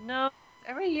 No.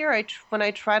 Every year when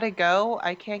I try to go,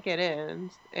 I can't get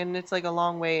in, and it's like a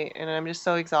long wait, and I'm just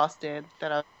so exhausted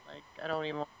that I don't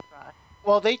even want to try.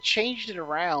 Well, they changed it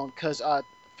around because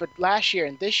for last year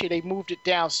and this year they moved it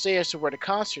downstairs to where the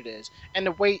concert is, and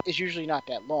the wait is usually not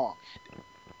that long.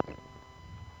 Okay.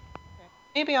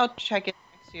 Maybe I'll check it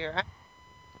next year.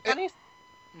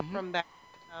 From that,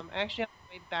 actually on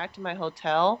the way back to my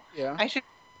hotel, Yeah. I should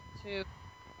go to an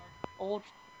old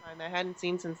friend I hadn't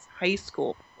seen since high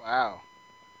school. Wow.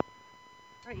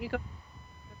 Right, you go.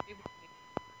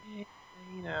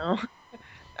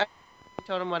 I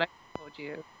told him what I told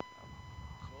you.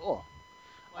 Cool.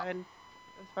 And it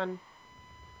was fun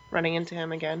running into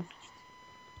him again.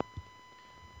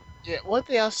 Yeah, one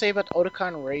thing I'll say about the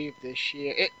Otakon rave this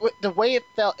year, the way it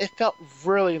felt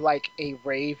really like a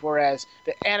rave, whereas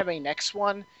the Anime Next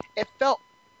one, it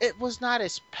was not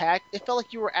as packed. It felt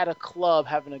like you were at a club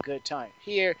having a good time.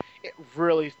 Here, it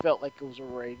really felt like it was a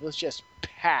rave. It was just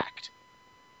packed.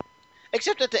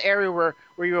 Except at the area where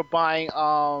you were buying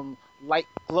light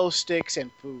glow sticks and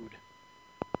food.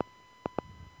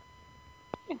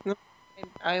 And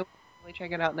I definitely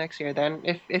check it out next year. Then,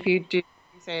 if you do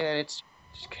say that it's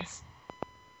just because.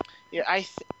 Yeah, I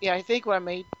think what I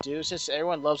may do, since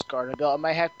everyone loves Gardenville, I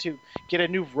might have to get a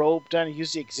new robe done and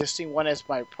use the existing one as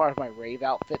my part of my rave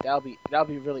outfit. That'll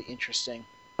be really interesting.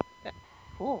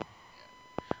 Cool.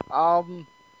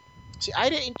 See, I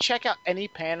didn't check out any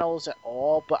panels at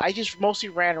all, but I just mostly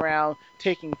ran around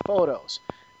taking photos,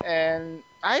 and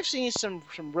I've seen some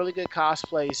really good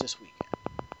cosplays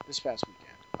this past weekend.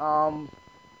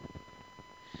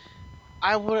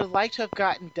 I would have liked to have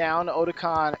gotten down to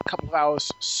Otakon a couple of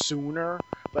hours sooner,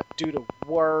 but due to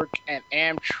work and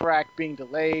Amtrak being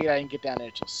delayed, I didn't get down there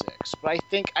until 6. But I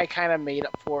think I kind of made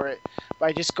up for it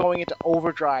by just going into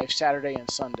overdrive Saturday and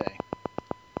Sunday.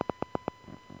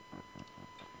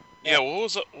 Yeah,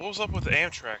 what was up with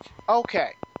Amtrak?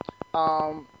 Okay.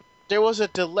 There was a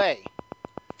delay,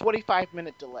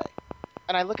 45-minute delay.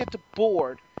 And I look at the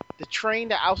board, the train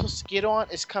that I was supposed to get on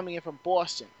is coming in from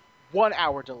Boston. 1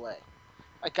 hour delay.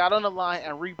 I got on the line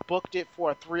and rebooked it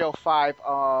for a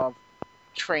 3:05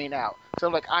 train out. So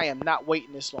I'm like, I am not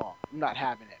waiting this long. I'm not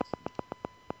having it.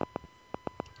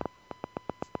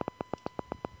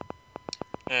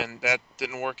 And that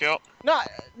didn't work out? No,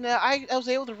 I was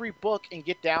able to rebook and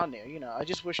get down there. I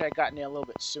just wish I had gotten there a little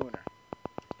bit sooner.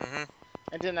 Mm-hmm.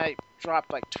 And then I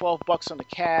dropped like $12 on the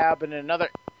cab and another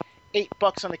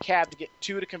 $8 on the cab to get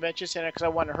to the convention center because I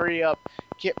wanted to hurry up,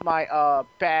 get my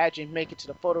badge, and make it to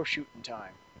the photo shoot in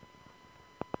time.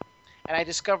 And I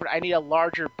discovered I need a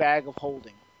larger bag of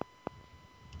holding.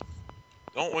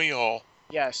 Don't we all?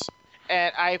 Yes.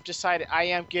 And I've decided I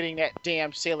am getting that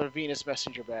damn Sailor Venus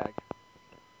messenger bag.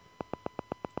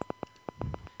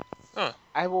 Huh.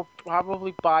 I will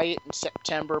probably buy it in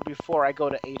September before I go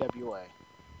to AWA.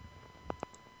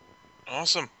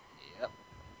 Awesome. Yep.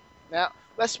 Now,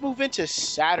 let's move into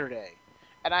Saturday.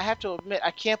 And I have to admit,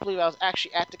 I can't believe I was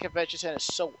actually at the convention center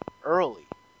so early.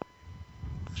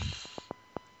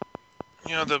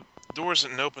 The doors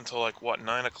didn't open until like, what,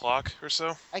 9 o'clock or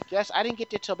so? I guess I didn't get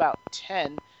there till about 10.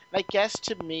 And I guess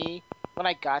to me, when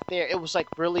I got there, it was like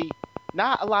really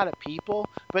not a lot of people,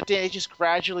 but then it just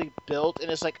gradually built,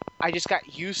 and it's like I just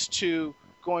got used to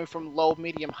going from low,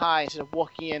 medium, high instead of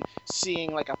walking in,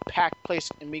 seeing like a packed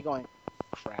place, and me going,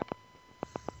 crap.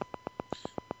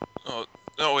 Oh,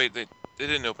 no, wait, they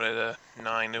didn't open at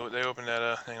 9. They opened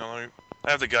at, hang on,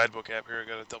 I have the guidebook app here, I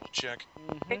gotta double check.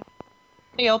 Mm-hmm.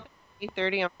 They open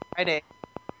 8:30 on Friday.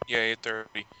 Yeah,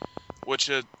 8:30. Which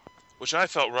I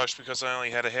felt rushed because I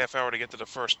only had a half hour to get to the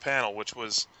first panel, which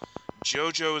was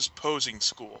JoJo's Posing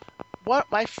School.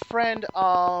 What my friend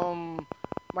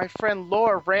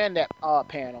Laura ran that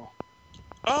panel.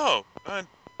 Oh, I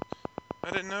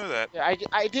didn't know that. Yeah,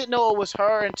 I didn't know it was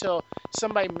her until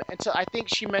I think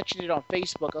she mentioned it on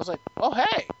Facebook. I was like, oh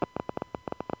hey.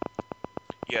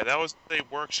 Yeah, that was a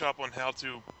workshop on how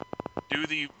to do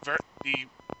the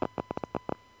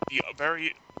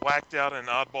very whacked out and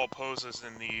oddball poses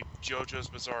in the JoJo's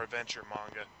Bizarre Adventure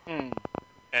manga.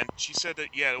 And she said that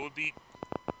it would be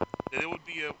a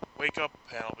wake up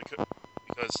panel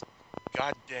because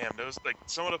goddamn, those, like,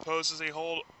 some of the poses they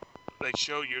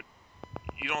show you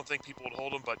don't think people would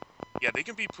hold them, but yeah, they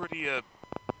can be pretty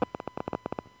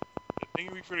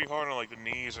hard on like the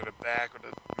knees or the back or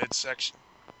the midsection.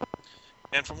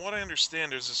 And from what I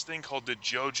understand, there's this thing called the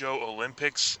JoJo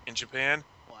Olympics in Japan.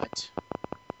 What?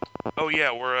 Oh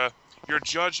yeah, where you're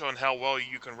judged on how well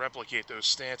you can replicate those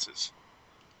stances.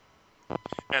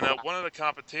 And one of the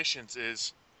competitions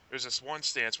is there's this one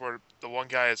stance where the one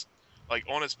guy is like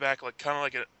on his back, like kind of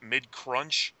like a mid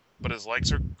crunch, but his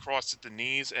legs are crossed at the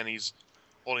knees and he's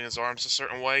holding his arms a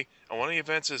certain way. And one of the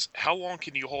events is how long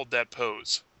can you hold that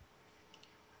pose?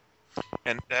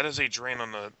 And that is a drain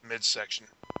on the midsection.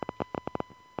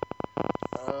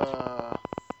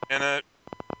 And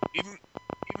even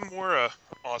more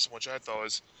awesome, which I thought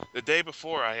was the day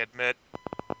before I had met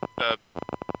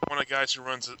one of the guys who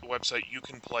runs the website You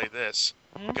Can Play This.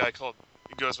 A guy he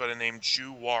goes by the name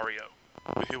Jew Wario,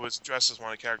 who was dressed as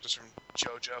one of the characters from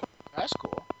JoJo. That's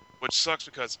cool. Which sucks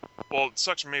because, well, it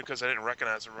sucks for me because I didn't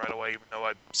recognize him right away, even though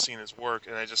I'd seen his work,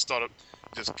 and I just thought it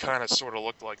just kind of sort of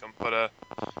looked like him. But I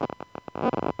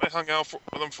hung out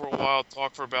with him for a while,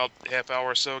 talked for about a half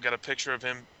hour or so, got a picture of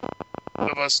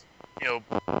us,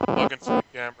 plugging for the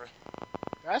camera.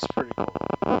 That's pretty cool.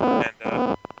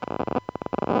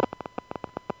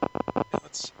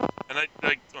 And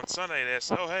I on Sunday I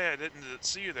asked, oh hey, I didn't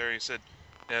see you there. He said,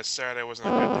 yeah, Saturday wasn't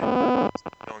a good day.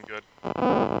 Feeling good.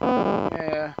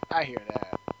 Yeah, I hear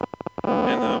that.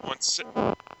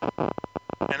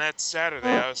 And that Saturday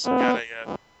I was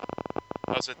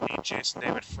at the Jason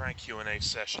David Frank Q&A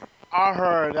session. I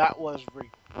heard that was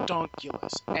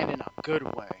redunculous, and in a good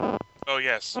way. Oh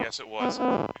yes, yes it was.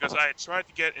 Because I had tried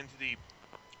to get into the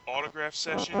autograph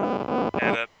session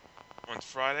at on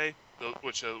Friday,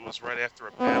 which was right after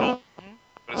a panel.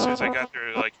 But as soon as I got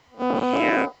there, they're like,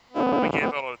 yeah, we gave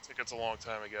out all the tickets a long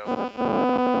time ago.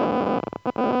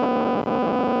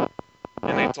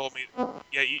 And they told me,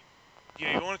 yeah, you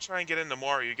want to try and get in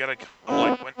tomorrow, you gotta come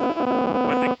like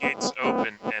when the gates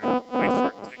open and wait for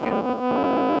a ticket.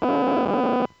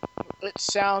 It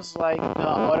sounds like the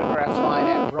autograph line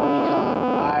at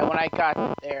BronyCon. When I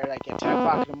got there, like at 10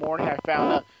 o'clock in the morning, I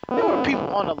found out there were people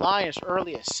on the line as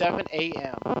early as 7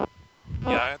 a.m.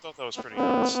 Yeah, I thought that was pretty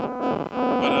nuts.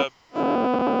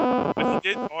 But he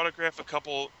did autograph a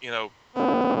couple,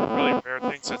 really rare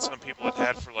things that some people had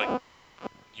had for like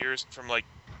years from like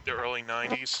the early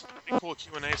 '90s. Pretty cool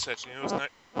Q&A session. It was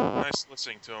nice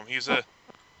listening to him. It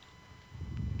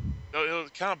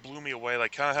kind of blew me away,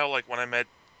 like kind of how like when I met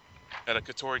at a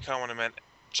KatoriCon when I met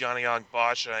Johnny Young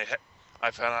Bosch, and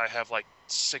I found I have like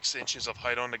 6 inches of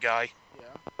height on the guy.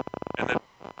 Yeah.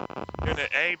 And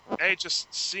then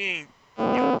just seeing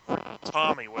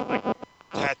Tommy with like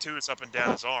tattoos up and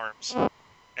down his arms,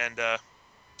 and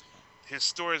his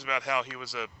stories about how he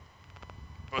was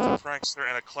both a prankster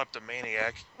and a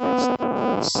kleptomaniac.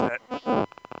 Set.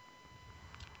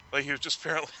 Like he was just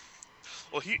apparently,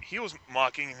 well, he was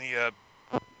mocking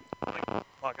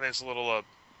mocking his little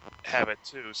habit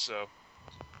too. So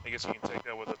I guess we can take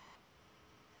that with it.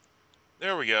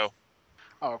 There we go.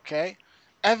 Okay.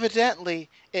 Evidently,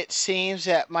 it seems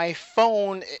that my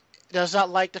phone does not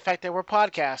like the fact that we're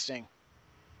podcasting.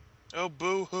 Oh,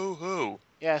 boo hoo hoo.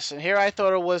 Yes, and here I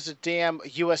thought it was the damn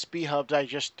USB hub that I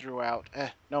just threw out.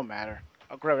 No matter.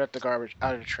 I'll grab it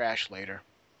out of the trash later.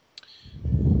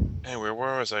 Anyway,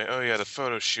 where was I? Oh yeah, the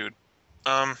photo shoot.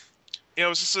 It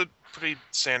was just a pretty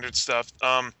standard stuff.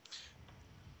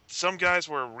 Some guys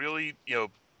were really,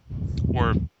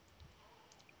 were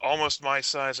almost my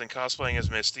size and cosplaying as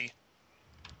Misty.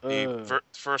 The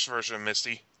first version of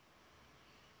Misty.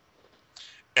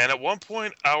 And at one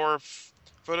point, our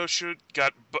photo shoot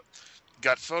got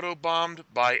photobombed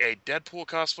by a Deadpool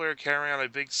cosplayer carrying on a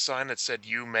big sign that said,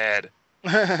 "You mad."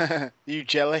 You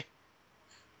jelly?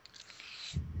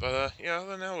 But, other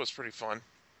than that, it was pretty fun.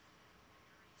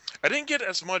 I didn't get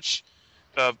as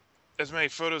many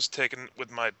photos taken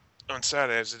on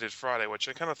Saturday as I did Friday, which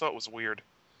I kind of thought was weird.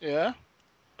 Yeah?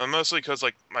 Mostly because,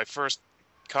 like, my first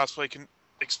cosplay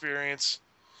experience,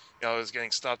 I was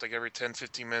getting stopped like every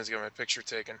 10-15 minutes to get my picture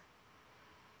taken.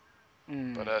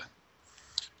 But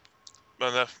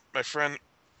my friend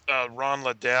Ron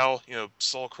Ladow,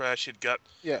 Soul Crash, he'd got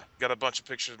a bunch of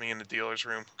pictures of me in the dealer's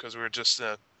room because we were just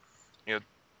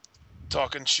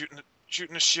talking,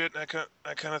 shooting the shit, that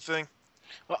kind of thing.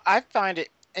 Well, I find it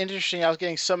interesting. I was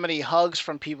getting so many hugs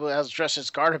from people that was dressed as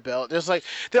Garter Belt. There's like,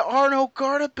 there are no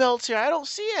Garter Belts here. I don't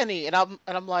see any, and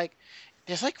I'm like,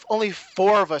 there's like only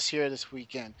 4 of us here this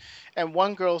weekend. And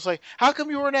one girl's like, how come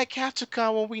you weren't at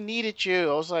Katsucon when we needed you?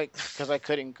 I was like, because I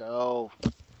couldn't go.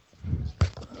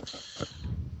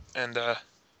 And that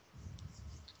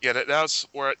was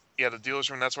where the dealer's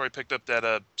room. That's where I picked up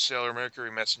that Sailor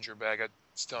Mercury messenger bag I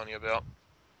was telling you about.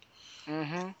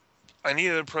 Mm-hmm. I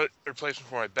needed a replacement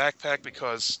for my backpack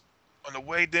because on the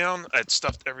way down I'd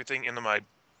stuffed everything in the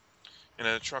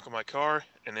trunk of my car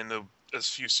and in as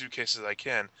few suitcases as I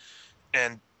can.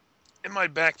 And in my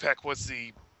backpack was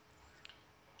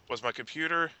my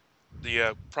computer,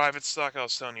 the private stock I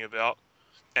was telling you about,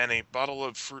 and a bottle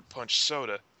of fruit punch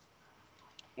soda,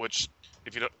 which,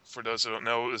 for those who don't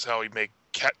know, is how we make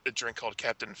a drink called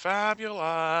Captain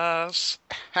Fabulous.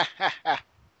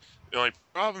 The only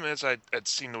problem is I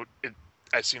seem to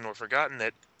have forgotten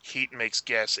that heat makes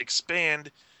gas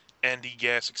expand, and the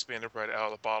gas expanded right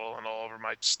out of the bottle and all over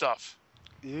my stuff.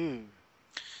 Ew.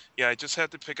 Yeah, I just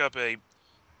had to pick up a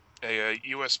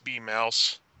USB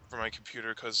mouse for my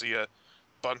computer because the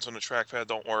buttons on the trackpad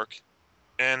don't work,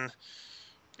 and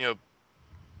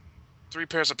 3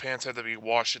 pairs of pants had to be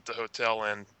washed at the hotel,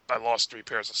 and I lost 3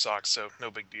 pairs of socks, so no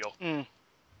big deal.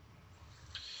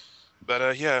 But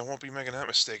I won't be making that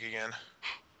mistake again.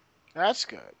 That's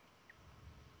good.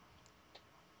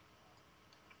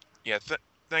 Yeah,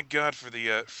 thank God for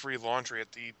the free laundry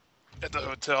at the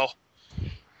hotel.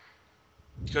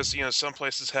 Because some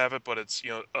places have it, but it's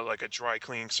like a dry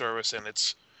cleaning service, and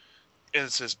it's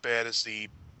as bad as the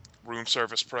room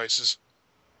service prices.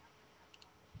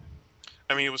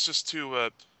 I mean, it was just 2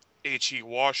 HE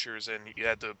washers, and you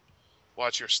had to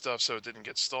watch your stuff so it didn't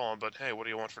get stolen. But hey, what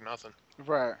do you want for nothing?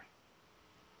 Right.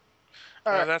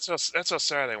 All right. That's how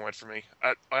Saturday went for me.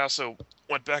 I also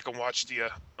went back and watched the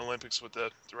Olympics with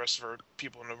the rest of our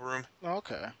people in the room.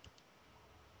 Okay.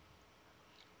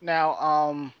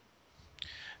 Now,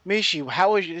 Mishi,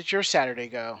 how did your Saturday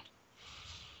go?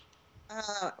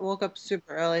 Woke up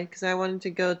super early because I wanted to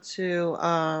go to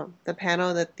the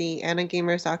panel that the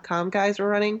AnaGamers.com guys were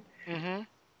running. Mm-hmm.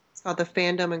 It's called the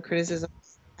Fandom and Criticism of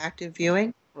Active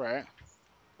Viewing. Right.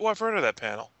 Oh, I've heard of that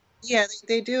panel. Yeah,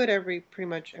 they do it pretty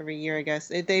much every year, I guess.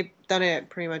 They've done it at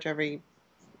pretty much every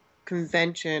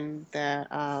convention that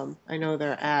I know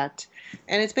they're at,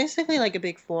 and it's basically like a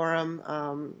big forum.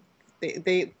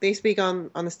 They speak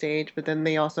on the stage, but then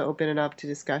they also open it up to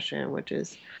discussion, which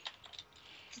is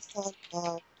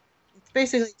fun. It's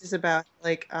basically just about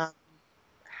like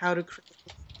how to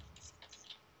create,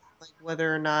 like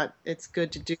whether or not it's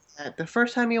good to do that the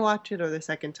first time you watch it or the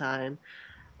second time,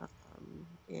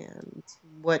 and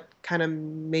what kind of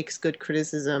makes good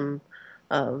criticism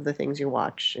of the things you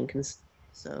watch and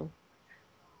so.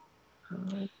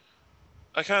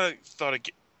 I kind of thought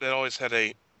that always had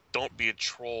a "don't be a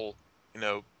troll,"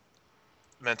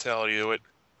 mentality to it.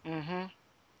 Mm-hmm.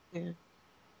 Yeah.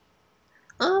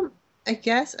 I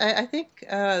guess I think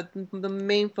the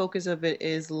main focus of it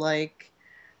is like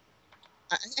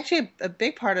actually a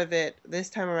big part of it this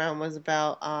time around was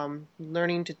about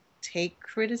learning to take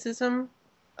criticism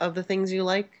of the things you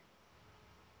like,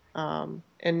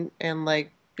 and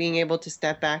like being able to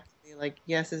step back and be like,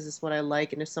 yes, this is what I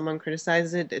like, and if someone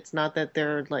criticizes it, it's not that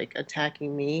they're like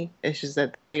attacking me, it's just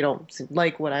that they don't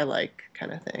like what I like,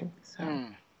 kind of thing. So.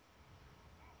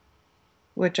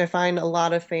 Which I find a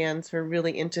lot of fans who are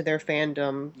really into their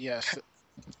fandom Yes.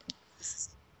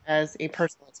 as a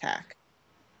personal attack.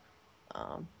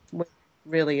 When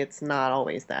really, it's not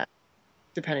always that,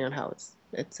 depending on how it's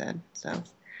said. So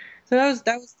that was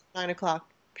the 9 o'clock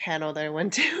panel that I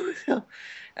went to. So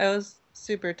I was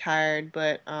super tired,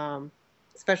 but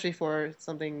especially for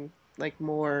something like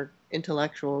more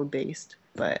intellectual based.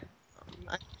 But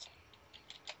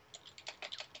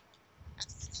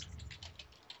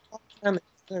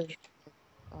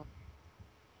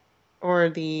or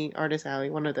the Artist Alley,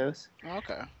 one of those.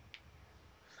 Okay.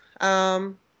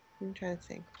 I'm trying to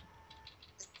think.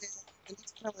 The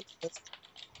next one I went to was,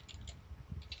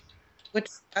 which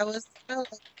I was kind of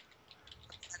like,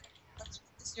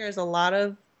 this year is a lot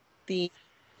of the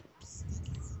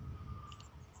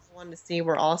I wanted to see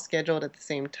were all scheduled at the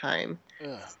same time. Ugh.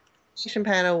 The Funimation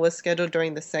panel was scheduled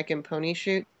during the second pony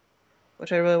shoot,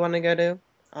 which I really want to go to.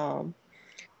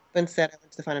 But instead, I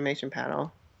went to the Funimation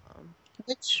panel,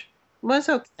 which was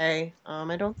okay.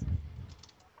 I don't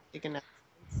think announcements.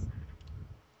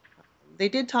 They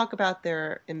did talk about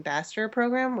their ambassador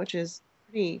program, which is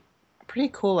pretty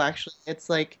cool actually. It's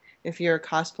like if you're a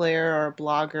cosplayer or a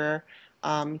blogger,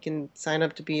 you can sign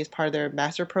up to be as part of their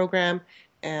ambassador program.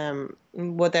 And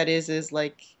what that is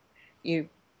like you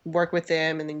work with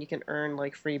them, and then you can earn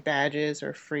like free badges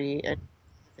or free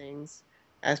things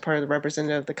as part of the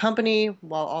representative of the company,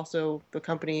 while also the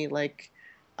company like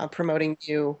promoting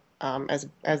you as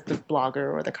the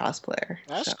blogger or the cosplayer.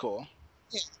 That's cool.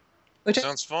 Yeah. Which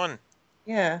Sounds fun.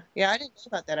 Yeah, I didn't know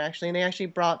about that actually. And they actually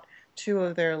brought 2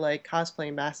 of their like cosplay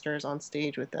ambassadors on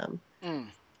stage with them.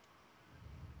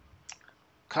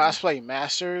 Cosplay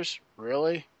masters,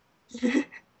 really?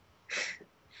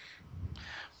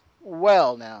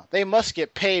 Well, now they must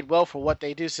get paid well for what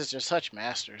they do, since they're such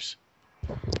masters.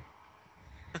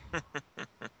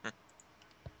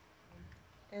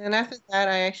 And then after that,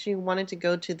 I actually wanted to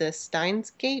go to the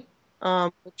Steins Gate,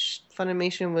 which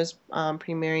Funimation was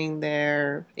premiering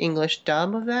their English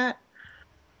dub of that.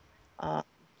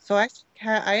 So I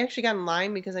actually got in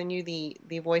line because I knew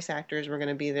the voice actors were going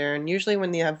to be there. And usually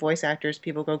when they have voice actors,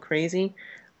 people go crazy.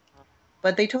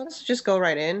 But they told us to just go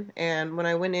right in. And when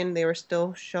I went in, they were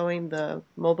still showing the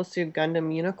Mobile Suit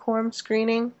Gundam Unicorn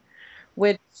screening,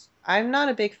 which I'm not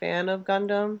a big fan of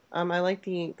Gundam. I like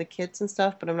the kits and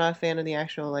stuff, but I'm not a fan of the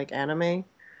actual like anime.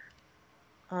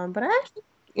 But I actually,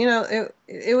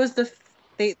 it was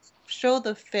they showed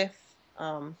the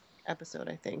 5th episode,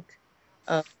 I think,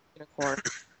 of Unicorn.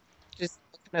 Just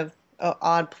kind of an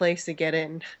odd place to get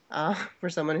in for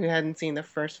someone who hadn't seen the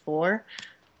first 4.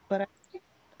 But I think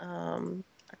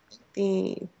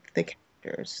the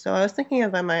characters. So I was thinking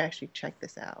if I might actually check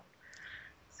this out.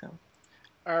 So.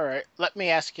 All right, let me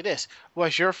ask you this: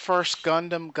 was your first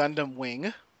Gundam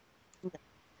Wing? No.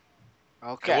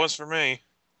 Okay. It was for me.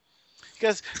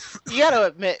 Because you got to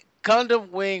admit,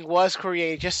 Gundam Wing was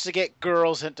created just to get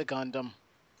girls into Gundam.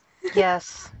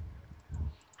 Yes.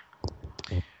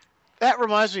 That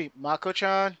reminds me,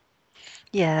 Mako-chan,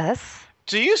 Yes.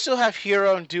 do you still have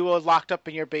Hero and Duo locked up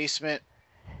in your basement?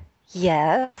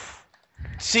 Yes.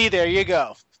 See, there you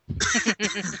go.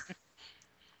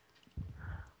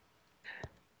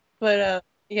 But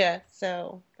Yeah,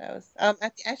 so that was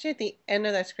actually at the end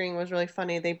of that screen was really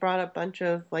funny. They brought a bunch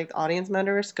of like audience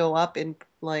members go up and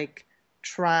like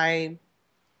try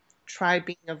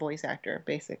being a voice actor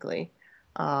basically.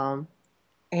 Um,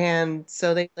 and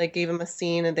so they like gave them a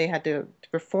scene and they had to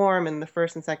perform, and the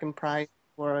first and second prize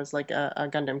was like a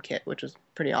Gundam kit, which was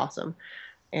pretty awesome.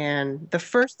 And the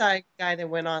first guy that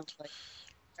went on like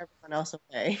everyone else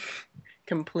away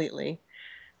completely.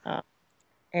 Uh,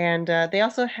 and they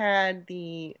also had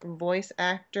the voice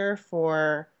actor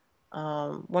for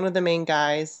one of the main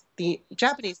guys, the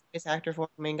Japanese voice actor for one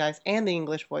of the main guys, and the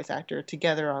English voice actor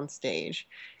together on stage.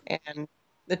 And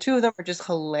the two of them were just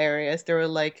hilarious. They were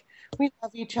like, "We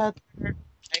love each other.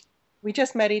 Like, we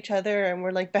just met each other, and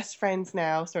we're like best friends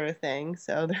now," sort of thing.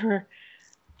 So they were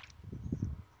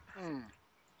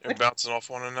They're bouncing off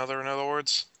one another, in other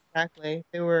words. exactly.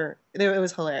 It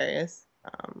was hilarious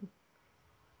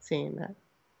seeing that.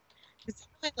 It's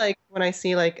really like when I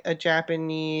see like a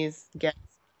Japanese guest,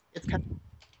 it's kind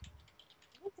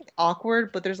of like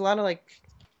awkward, but there's a lot of like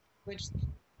which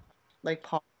like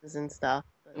pauses and stuff.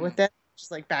 But with that,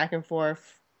 just like back and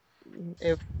forth.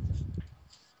 It,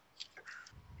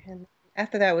 and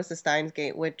after that was the Steins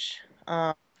Gate, which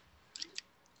love.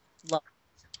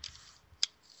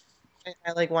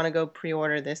 I like want to go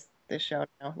pre-order this show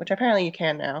now, which apparently you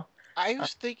can now. I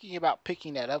was thinking about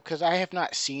picking that up because I have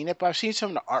not seen it, but I've seen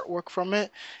some of the artwork from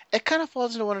it. It kind of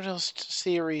falls into one of those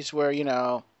series where,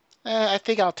 I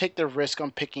think I'll take the risk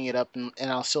on picking it up and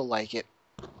I'll still like it.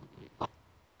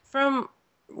 From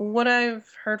what I've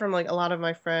heard from like a lot of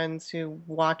my friends who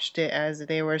watched it as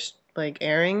they were like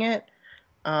airing it,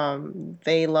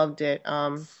 they loved it.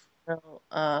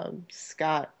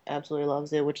 Scott absolutely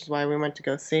loves it, which is why we went to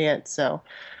go see it. So,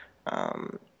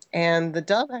 and the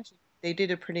dub actually, they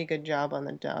did a pretty good job on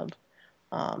the dub.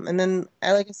 And then,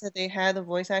 like I said, they had the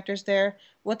voice actors there.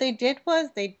 What they did was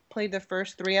they played the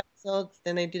first 3 episodes,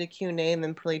 then they did a Q&A, and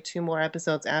then played 2 more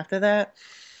episodes after that.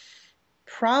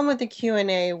 Problem with the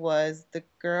Q&A was the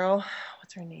girl,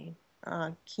 what's her name?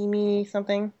 Kimi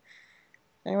something?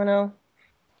 Anyone know?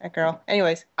 That girl.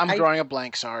 Anyways. I'm drawing a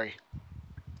blank, sorry.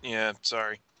 Yeah,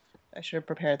 sorry. I should have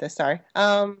prepared this, sorry.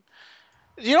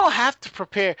 You don't have to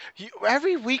prepare.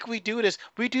 Every week we do this.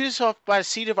 We do this off by the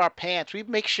seat of our pants. We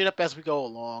make shit up as we go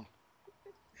along.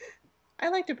 I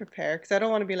like to prepare because I don't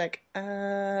want to be like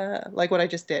what I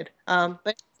just did. But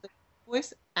the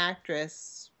voice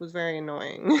actress was very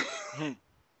annoying.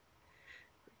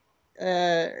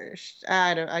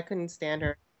 I couldn't stand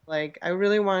her. Like, I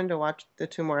really wanted to watch the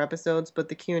 2 more episodes, but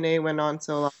the Q&A went on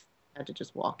so long, I had to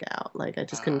just walk out. Like, I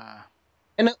just couldn't.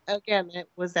 And again, it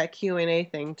was that Q&A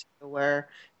thing too, where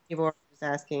people were just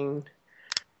asking.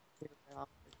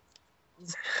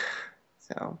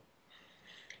 So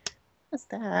that's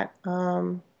that.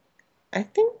 I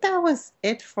think that was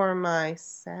it for my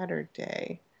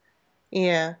Saturday.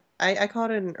 Yeah, I called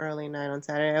it an early night on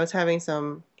Saturday. I was having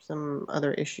some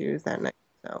other issues that night,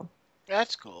 so.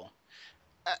 That's cool.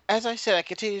 As I said, I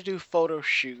continue to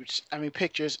do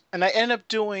pictures, and I end up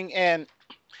doing an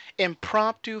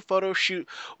impromptu photo shoot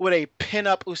with a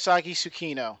pin-up Usagi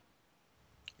Tsukino.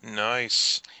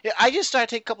 Nice. Yeah, I just started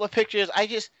taking a couple of pictures. I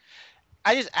just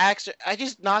asked her, I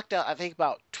just knocked out, I think,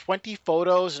 about 20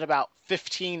 photos in about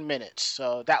 15 minutes.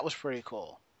 So that was pretty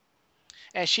cool.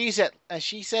 And she said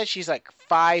she's like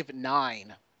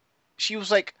 5'9". She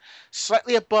was like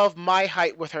slightly above my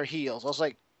height with her heels. I was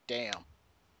like, damn.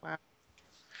 Wow.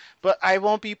 But I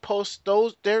won't be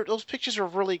those pictures are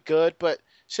really good, but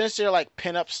since they're like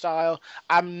pinup style,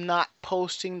 I'm not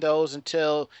posting those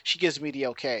until she gives me the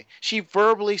okay. She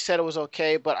verbally said it was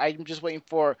okay, but I'm just waiting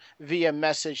for via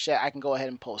message that I can go ahead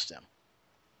and post them.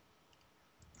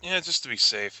 Yeah, just to be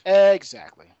safe.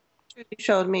 Exactly. You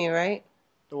showed me, right?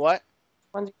 The what?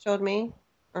 Ones you showed me?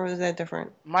 Or was that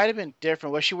different? Might have been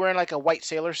different. Was she wearing like a white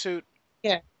sailor suit?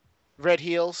 Yeah. Red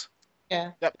heels?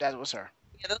 Yeah. Yep, that was her.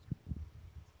 Yeah,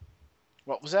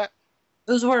 What was that?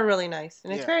 those were really nice.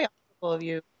 And it's Yeah. very honorable of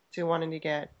you to wanting to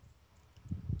get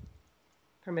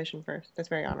permission first. That's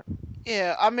very honorable.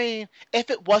 Yeah, I mean, if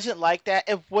it wasn't like that,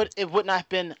 it would not have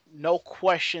been no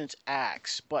questions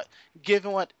asked. But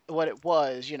given what it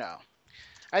was,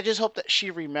 I just hope that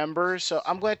she remembers. So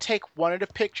I'm going to take one of the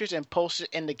pictures and post it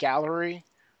in the gallery,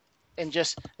 and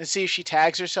see if she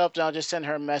tags herself. Then I'll just send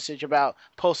her a message about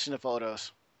posting the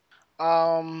photos.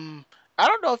 I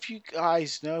don't know if you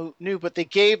guys knew, but they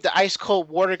gave the Ice Cold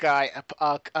Water guy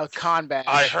a con badge.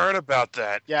 I heard about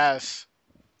that. Yes.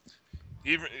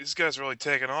 These guys really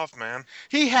taking off, man.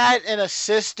 He had an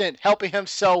assistant helping him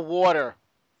sell water.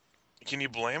 Can you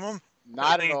blame him?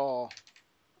 Not at all.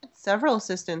 Several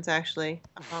assistants, actually.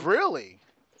 Really?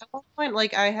 at one point,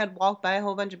 like I had walked by a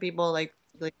whole bunch of people like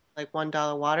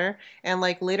 $1 water, and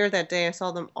like later that day I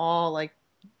saw them all like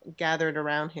gathered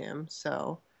around him.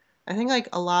 So I think like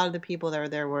a lot of the people that were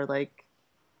there were like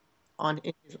in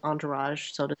his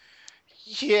entourage. So to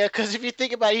Yeah, because if you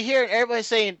think about it, you hear everybody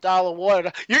saying dollar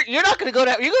water. You're not gonna go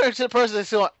down. You're going to the person that's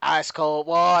doing ice cold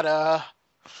water,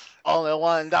 only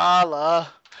 $1.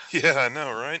 Yeah, I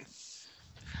know, right?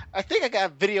 I think I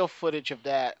got video footage of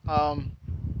that. And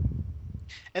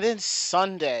then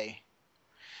Sunday,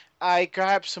 I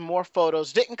grabbed some more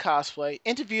photos, didn't cosplay,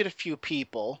 interviewed a few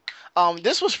people.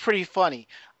 This was pretty funny.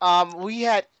 We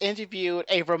had interviewed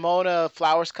a Ramona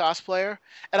Flowers cosplayer,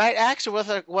 and I asked her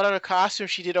what other costume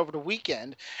she did over the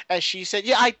weekend, and she said,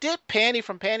 "Yeah, I did Panty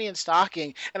from Panty and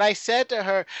Stocking." And I said to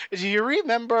her, "Do you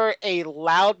remember a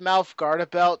loudmouth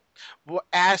Gardabelt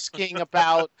asking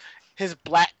about his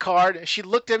black card?" And she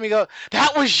looked at me, and go,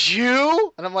 "That was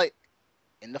you?" And I'm like,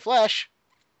 "In the flesh."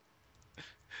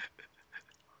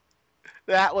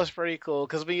 That was pretty cool,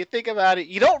 because when you think about it,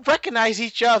 you don't recognize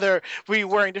each other when you're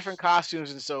wearing different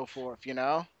costumes and so forth, you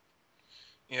know?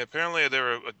 Yeah, apparently there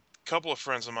were a couple of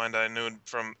friends of mine that I knew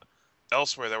from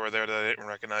elsewhere that were there that I didn't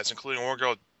recognize, including one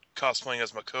girl cosplaying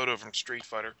as Makoto from Street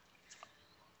Fighter.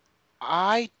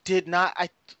 I did not.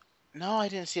 No, I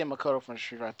didn't see a Makoto from the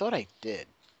Street Fighter. I thought I did.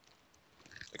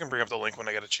 I can bring up the link when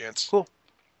I get a chance. Cool.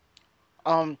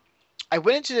 I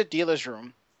went into the dealer's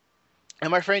room, and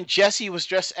my friend Jessie was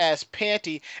dressed as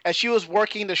Panty, as she was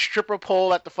working the stripper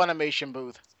pole at the Funimation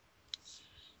booth.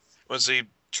 Was the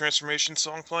transformation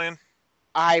song playing?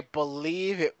 I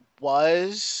believe it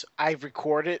was. I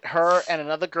recorded her and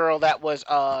another girl that was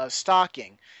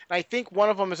stalking, and I think one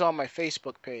of them is on my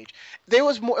Facebook page. It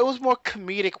was more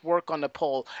comedic work on the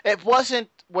pole. It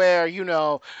wasn't where you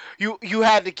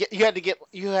had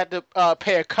to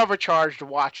pay a cover charge to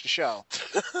watch the show.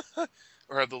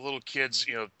 Or had the little kids,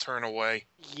 turn away?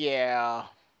 Yeah.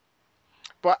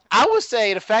 But I would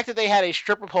say the fact that they had a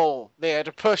stripper pole there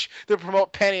to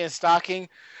promote Penny and Stocking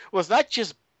was not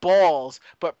just balls,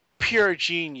 but pure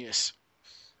genius.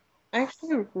 I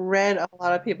actually read a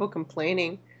lot of people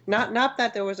complaining. Not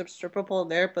that there was a stripper pole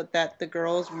there, but that the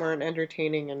girls weren't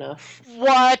entertaining enough.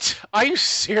 What? Are you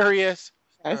serious?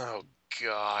 Yes. Oh,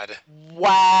 God.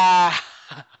 Wow.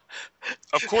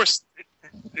 Of course,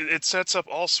 it sets up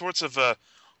all sorts of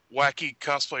wacky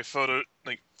cosplay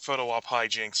photo op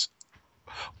hijinks.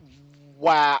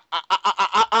 Wow.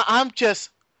 I'm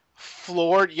just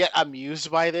floored yet amused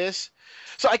by this.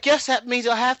 So I guess that means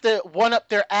I'll have to one-up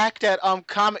their act at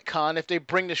Comic-Con if they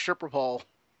bring the stripper pole.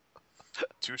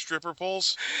 2 stripper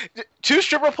poles? 2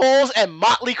 stripper poles and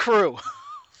Motley Crue.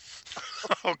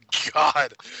 Oh,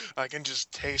 God. I can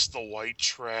just taste the white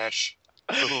trash.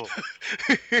 Ugh.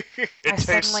 I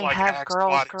suddenly have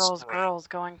girls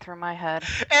going through my head.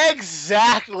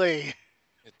 Exactly.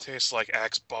 It tastes like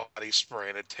Axe body spray,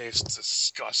 and it tastes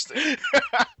disgusting.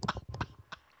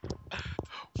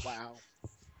 Wow.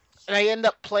 And I end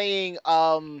up playing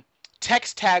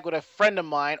text tag with a friend of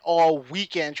mine all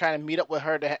weekend, trying to meet up with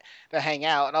her to hang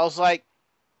out. And I was like,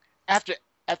 after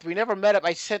we never met up,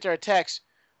 I sent her a text.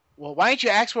 Well, why didn't you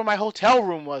ask where my hotel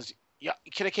room was? You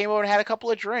could have came over and had a couple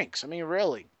of drinks. I mean,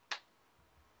 really.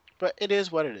 But it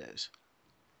is what it is.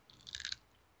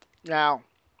 Now,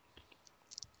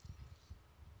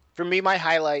 for me, my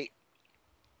highlight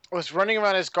was running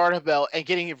around as Gardabelt and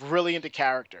getting really into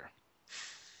character.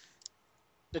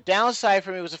 The downside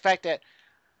for me was the fact that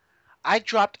I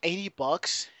dropped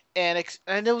 $80, and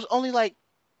it was only like,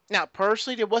 now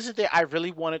personally, there wasn't there I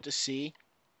really wanted to see,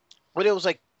 but it was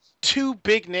like 2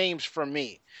 big names for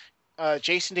me.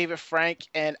 Jason David Frank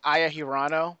and Aya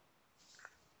Hirano.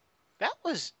 That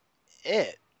was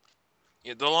it.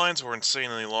 Yeah, the lines were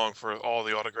insanely long for all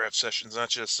the autograph sessions, not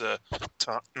just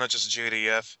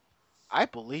JDF. I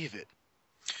believe it.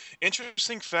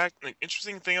 Interesting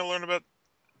thing I learned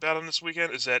about him this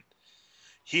weekend is that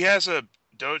he has a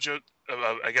dojo,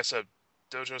 I guess a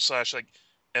dojo / like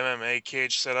MMA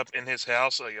cage set up in his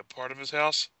house, like a part of his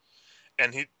house,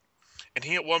 and he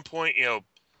at one point,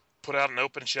 put out an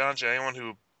open challenge to anyone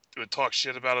who would talk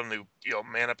shit about him to,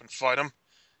 man up and fight him.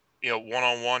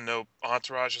 One-on-one, no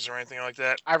entourages or anything like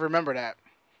that. I remember that.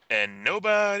 And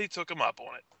nobody took him up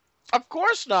on it. Of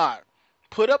course not.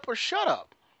 Put up or shut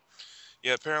up.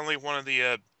 Yeah, apparently one of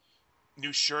the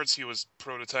new shirts he was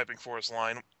prototyping for his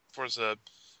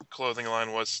clothing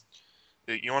line was,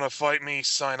 "You want to fight me?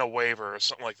 Sign a waiver," or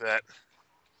something like that.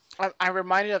 I'm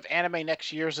reminded of Anime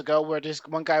Next years ago where this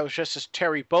one guy was dressed as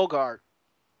Terry Bogard.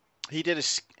 He did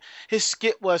his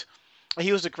skit was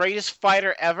he was the greatest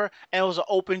fighter ever, and it was an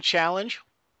open challenge.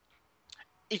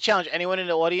 He challenged anyone in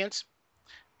the audience.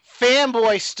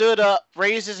 Fanboy stood up,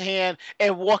 raised his hand,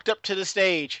 and walked up to the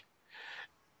stage.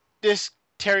 This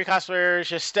Terry cosplayer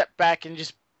just stepped back and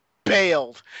just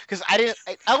bailed because I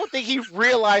don't think he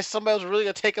realized somebody was really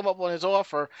gonna take him up on his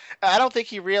offer. I don't think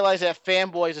he realized that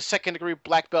Fanboy is a second-degree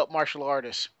black belt martial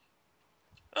artist.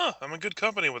 Oh, I'm in good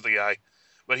company with the guy,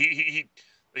 but he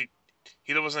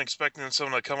wasn't expecting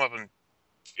someone to come up and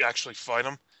actually fight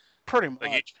him. Pretty much.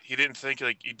 Like he didn't think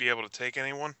like he'd be able to take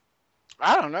anyone.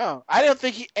 I don't know. I don't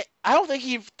think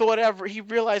he thought ever he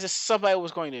realized that somebody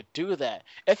was going to do that.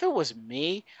 If it was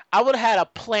me, I would have had a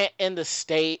plant in the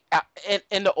state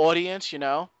in the audience, and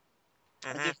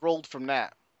just rolled from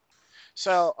that.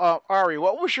 So, Ari,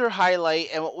 what was your highlight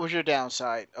and what was your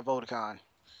downside of Otakon?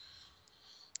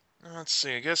 Let's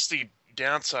see. I guess the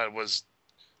downside was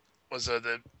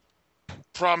the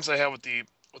problems I had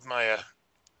with my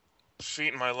feet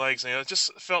and my legs. It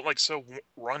just felt like so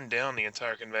run down the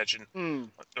entire convention.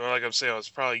 Like I'm saying, it was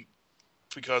probably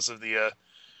because of the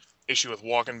issue with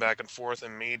walking back and forth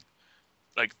and me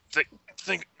like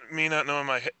think me not knowing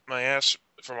my ass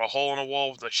from a hole in a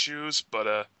wall with my shoes, but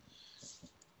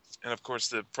and of course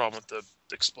the problem with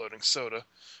the exploding soda.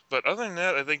 But other than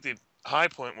that, I think the high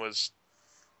point was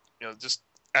just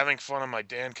having fun on my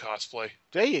Dan cosplay.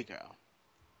 There you go.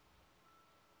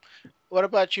 What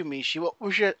about you, Mishi? What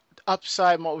was your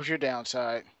upside and what was your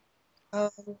downside? I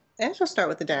guess we'll start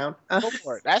with the down. Go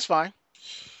for it. That's fine.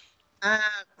 My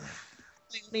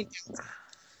only downside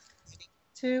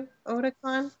to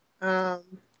Otakon,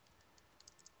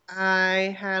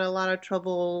 I had a lot of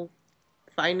trouble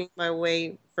finding my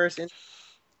way first in.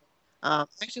 I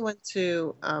actually went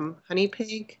to Honey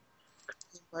Pig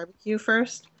Barbecue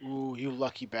first. Ooh, you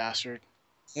lucky bastard.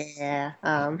 Yeah.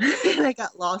 And I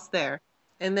got lost there.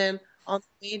 And then on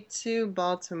the way to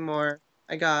Baltimore,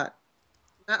 I got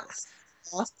not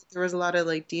lost, but there was a lot of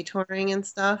like detouring and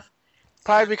stuff.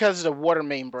 Probably because of the water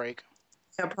main break.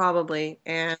 Yeah, probably.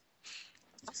 And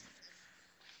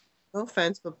no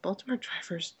offense, but Baltimore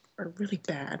drivers are really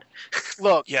bad.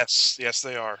 Look. Yes,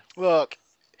 they are. Look.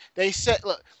 They said,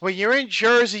 look, when you're in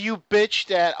Jersey, you bitch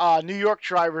that New York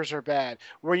drivers are bad.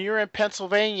 When you're in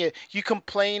Pennsylvania, you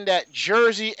complain that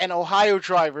Jersey and Ohio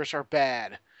drivers are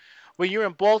bad. When you're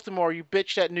in Baltimore, you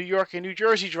bitch that New York and New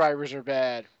Jersey drivers are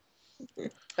bad.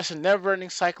 That's a never-ending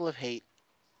cycle of hate.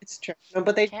 It's true. No,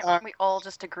 but Can't we all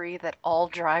just agree that all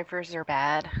drivers are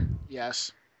bad?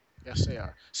 Yes. Yes, they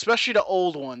are. Especially the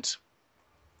old ones.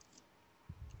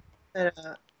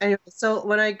 Anyway, so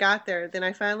when I got there, then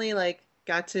I finally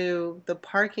got to the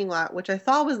parking lot, which I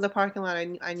thought was the parking lot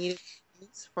I needed to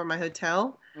use for my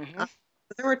hotel. Mm-hmm.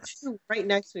 But there were two right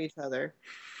next to each other.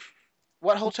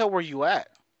 What hotel were you at?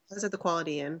 I was at the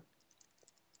Quality Inn.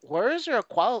 Where is there a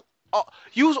Quality? Oh,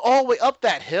 you was all the way up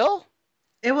that hill?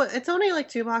 It's only like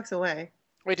 2 blocks away.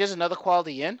 Wait, there's another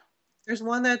Quality Inn? There's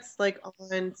one that's like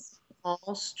on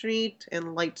Small Street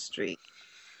and Light Street.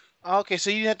 Okay, so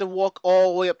you had to walk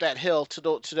all the way up that hill to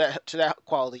that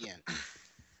Quality Inn.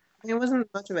 It wasn't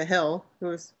much of a hill. It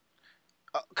was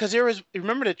because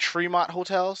remember the Tremont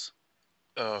hotels?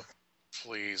 Oh,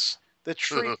 please. The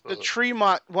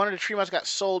Tremont, one of the Tremonts got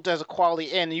sold as a Quality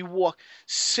Inn. And you walk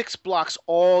 6 blocks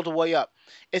all the way up.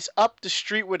 It's up the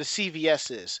street where the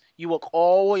CVS is. You walk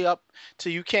all the way up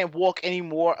till you can't walk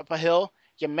anymore up a hill.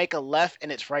 You make a left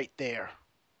and it's right there.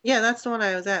 Yeah, that's the one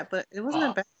I was at, but it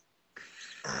wasn't that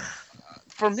bad.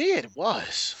 For me, it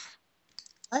was.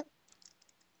 I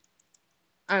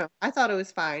don't know. I thought it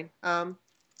was fine.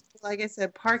 Like I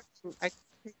said, parking. I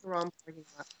picked the wrong parking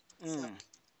lot. So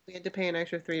we had to pay an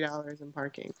extra $3 in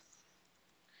parking.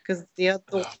 Because the other.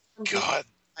 Oh, God!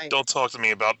 Don't talk to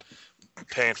me about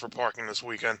paying for parking this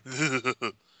weekend.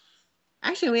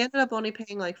 Actually, we ended up only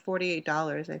paying like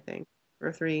 $48, I think,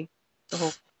 for the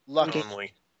whole. Lucky.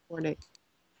 4 days.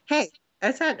 Hey,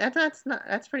 that's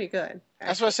pretty good. Actually.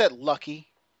 That's what I said. Lucky.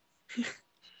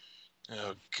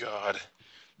 Oh God,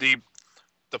 the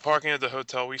parking at the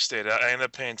hotel we stayed at, I ended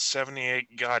up paying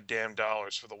 $78 goddamn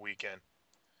for the weekend.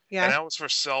 Yeah, and that was for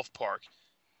self park.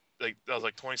 That was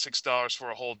like $26 for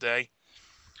a whole day.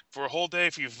 For a whole day,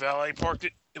 if you valet parked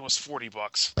it, it was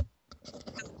 $40.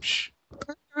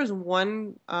 There was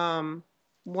one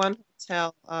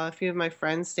hotel a few of my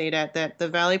friends stayed at that the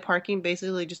valet parking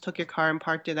basically just took your car and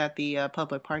parked it at the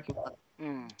public parking lot.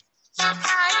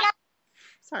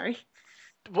 Sorry.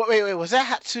 Wait, was that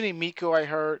Hatsune Miku I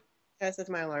heard? Yes, that's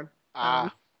my alarm.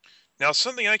 Now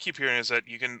something I keep hearing is that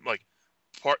you can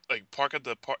park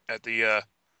at the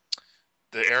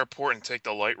airport and take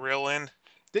the light rail in.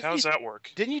 How does that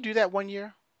work? Didn't you do that one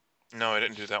year? No, I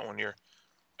didn't do that one year.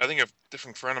 I think a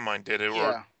different friend of mine did it,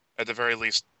 or at the very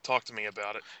least, talk to me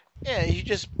about it. Yeah, you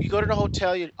go to the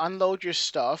hotel, you unload your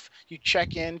stuff, you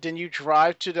check in, then you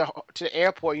drive to the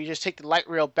airport. You just take the light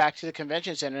rail back to the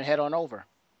convention center and head on over.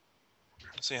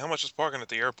 See, how much is parking at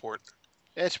the airport?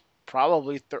 It's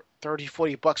probably 30,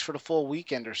 $40 for the full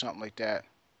weekend or something like that.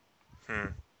 I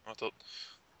thought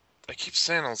I keep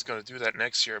saying I was going to do that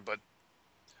next year, but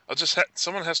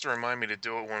someone has to remind me to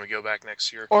do it when we go back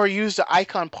next year. Or use the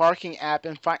Icon Parking app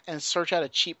and search out a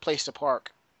cheap place to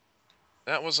park.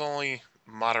 That was only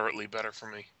moderately better for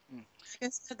me.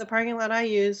 Guess the parking lot I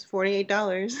use,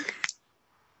 $48.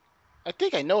 I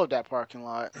think I know of that parking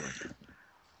lot.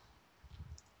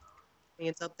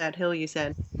 It's up that hill you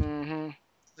said. Mm-hmm.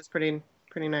 It was pretty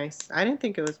nice. I didn't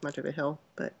think it was much of a hill,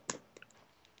 but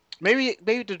Maybe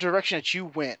the direction that you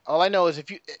went. All I know is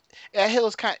that hill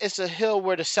is it's a hill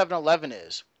where the 7-Eleven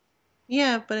is.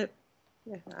 yeah, but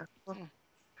well,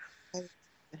 the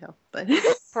hill, but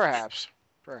Perhaps.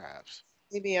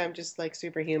 maybe I'm just like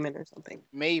superhuman or something.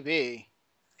 Maybe.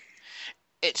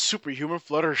 It's superhuman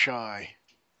Fluttershy.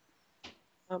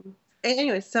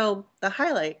 Anyway, so the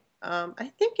highlight, I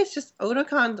think it's just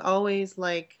Otacon's always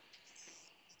like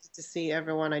to see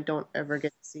everyone I don't ever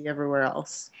get to see everywhere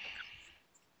else.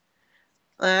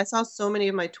 I saw so many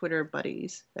of my Twitter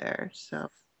buddies there, so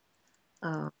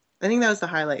I think that was the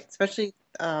highlight, especially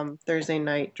Thursday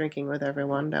night drinking with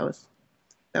everyone. That was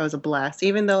a blast.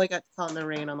 Even though I got caught in the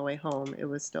rain on the way home, it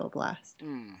was still a blast.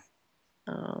 Yeah.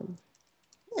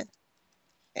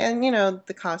 And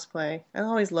the cosplay. I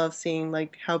always love seeing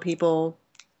like how people's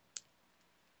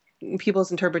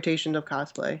interpretation of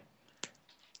cosplay.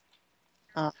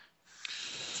 Lokis.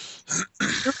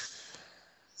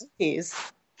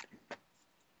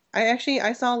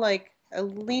 I saw like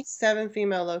at least 7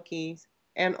 female Lokis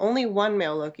and only 1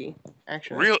 male Loki,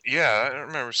 actually. Real? Yeah, I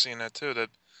remember seeing that too. That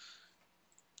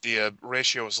the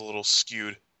ratio was a little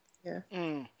skewed. Yeah.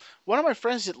 One of my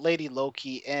friends did Lady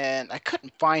Loki, and I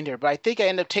couldn't find her, but I think I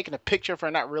ended up taking a picture of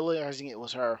her, not realizing it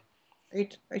was her. Are you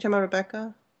talking about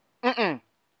Rebecca? I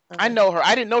know her.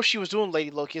 I didn't know she was doing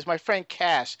Lady Loki. It's my friend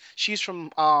Cass. She's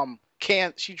from I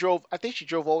think she drove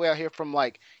all the way out here from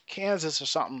like Kansas or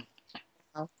something.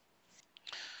 Oh.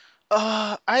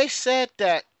 I said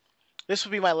that this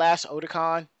would be my last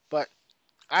Otakon, but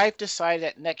I've decided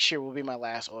that next year will be my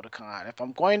last Otakon. If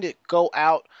I'm going to go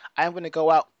out, I'm going to go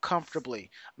out comfortably.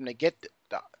 I'm going to get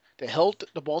the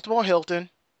Baltimore Hilton,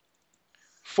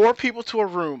 4 people to a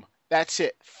room. That's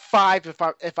it. 5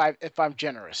 if I'm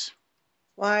generous.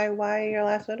 Why your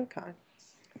last Otakon?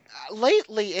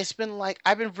 Lately, it's been like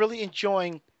I've been really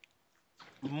enjoying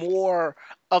more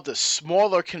of the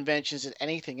smaller conventions than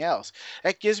anything else.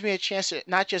 That gives me a chance to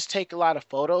not just take a lot of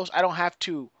photos. I don't have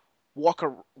to walk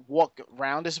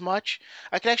around as much.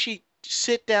 I can actually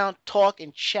sit down, talk,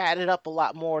 and chat it up a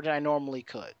lot more than I normally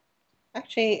could.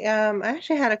 Actually, I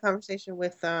actually had a conversation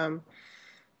with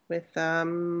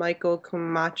Michael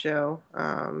Camacho.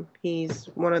 He's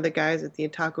one of the guys at the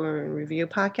Otaku and Review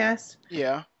podcast.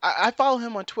 Yeah, I follow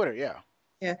him on Twitter. Yeah.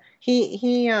 Yeah,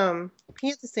 he had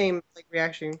the same like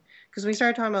reaction because we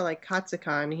started talking about like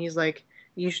Katsucon. And he's like,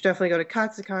 you should definitely go to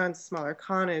Katsucon. It's a smaller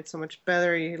con. And it's so much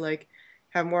better. You like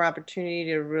have more opportunity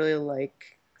to really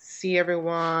like see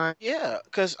everyone. Yeah,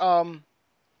 because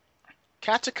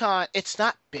Katsucon, it's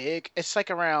not big. It's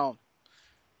like around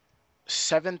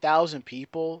 7,000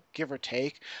 people, give or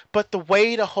take. But the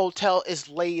way the hotel is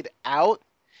laid out,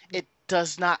 it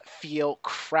does not feel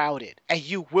crowded, and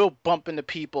you will bump into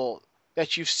people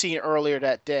that you've seen earlier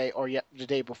that day or the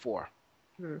day before.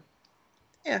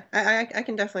 Yeah, I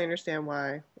can definitely understand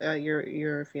why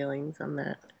your feelings on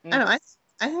that. I don't know.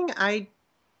 I think I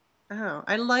don't know.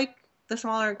 I like the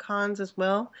smaller cons as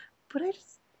well, but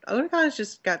Otacon's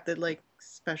just got the like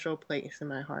special place in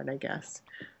my heart, I guess.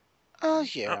 Oh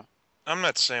yeah. I'm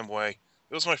that same way.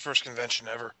 It was my first convention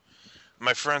ever.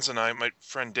 My friends and I, my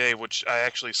friend Dave, which I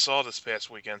actually saw this past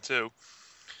weekend too,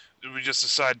 we just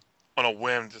decided on a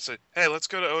whim to say, hey, let's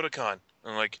go to Otakon.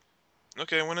 I'm like,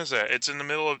 okay, when is that? It's in the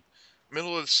middle of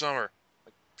the summer.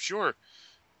 Like, sure.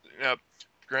 Now,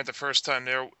 grant the first time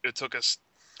there, it took us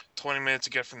 20 minutes to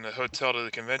get from the hotel to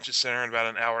the convention center and about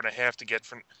an hour and a half to get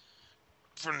from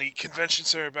the convention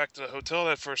center back to the hotel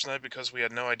that first night because we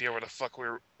had no idea what the fuck we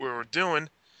were doing,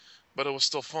 but it was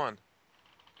still fun.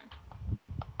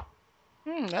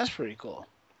 That's pretty cool.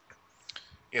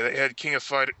 Yeah, they had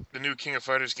the new King of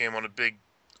Fighters game on one of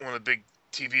the big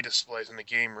TV displays in the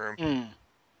game room.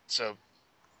 So,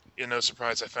 no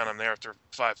surprise I found them there after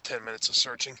 5-10 minutes of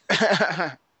searching.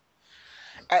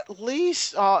 At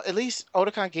least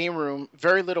Otakon Game Room,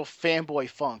 very little fanboy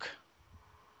funk.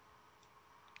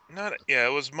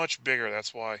 It was much bigger,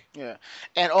 that's why. Yeah.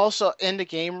 And also in the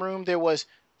game room there was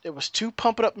There was 2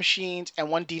 Pump It Up machines and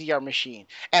 1 DDR machine.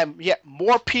 And yet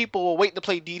more people were waiting to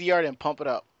play DDR than Pump It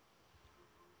Up.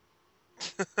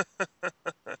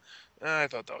 I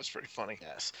thought that was pretty funny.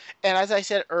 Yes. And as I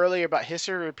said earlier about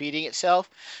history repeating itself,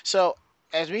 so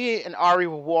as me and Ari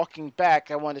were walking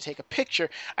back, I wanted to take a picture.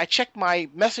 I checked my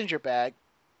messenger bag.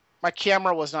 My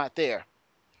camera was not there.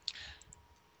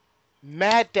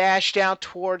 Mad dash down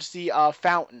towards the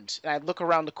fountains, and I look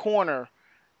around the corner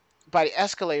by the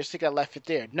escalators, think I left it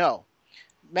there. No.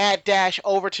 Mad dash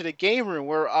over to the game room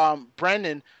where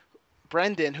Brendan,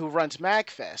 who runs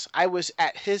MagFest, I was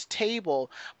at his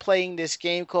table playing this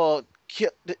game called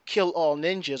Kill All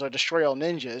Ninjas or Destroy All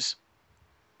Ninjas.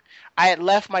 I had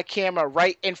left my camera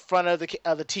right in front of the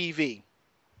TV.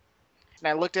 And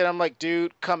I looked at him like,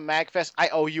 dude, come MagFest, I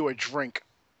owe you a drink.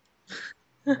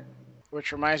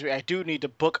 Which reminds me, I do need to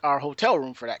book our hotel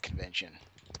room for that convention.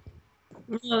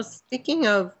 Well, speaking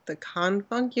of the con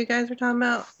funk you guys were talking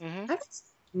about, I've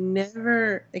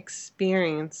never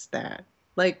experienced that.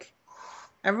 Like,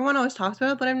 everyone always talks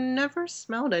about it, but I've never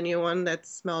smelled anyone that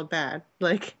smelled bad.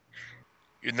 Like,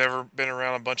 you've never been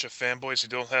around a bunch of fanboys who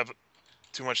don't have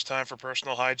too much time for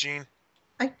personal hygiene?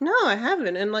 No, I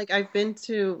haven't. And like, I've been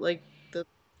to like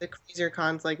the crazier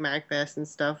cons like MagFest and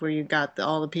stuff where you got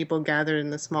all the people gathered in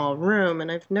the small room,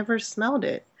 and I've never smelled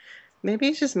it. Maybe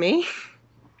it's just me.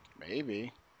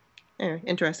 Maybe. Anyway,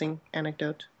 interesting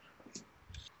anecdote.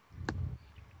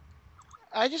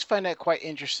 I just find that quite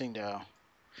interesting, though.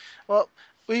 Well,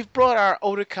 we've brought our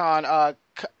Otakon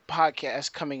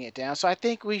podcast coming it down, so I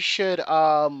think we should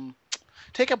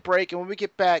take a break, and when we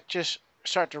get back, just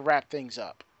start to wrap things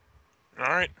up. All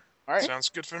right. All right. Sounds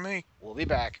good for me. We'll be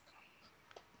back.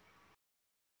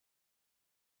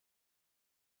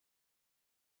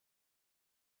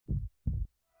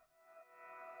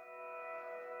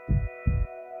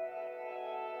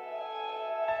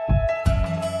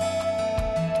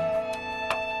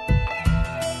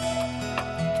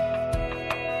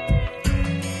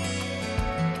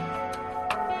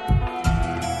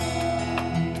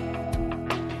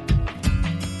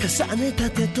重ねた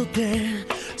手と手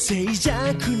静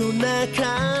寂の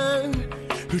中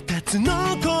二つの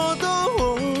鼓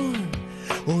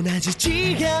動同じ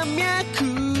血が脈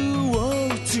を打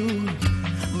つ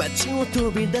街を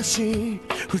飛び出し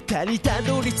二人た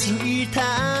どり着いた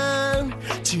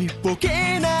ちっぽ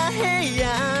けな部屋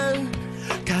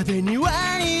壁には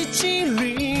一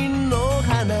輪の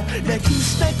花なく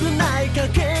したくないか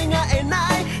けがえ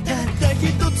ないたった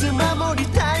一つ守り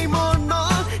たいもの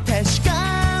確か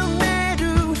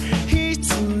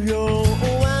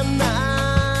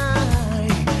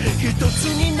一つ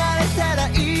になれたら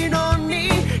いいのに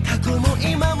過去も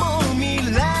今も未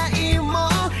来も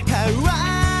変わ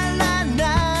ら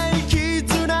ない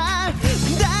絆抱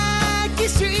き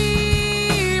し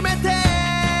めて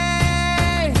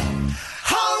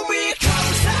Hold me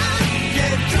closer,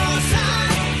 get closer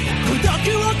孤独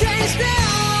を消してよ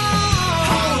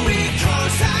Hold me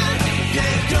closer, get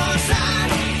closer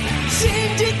信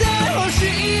じてほしい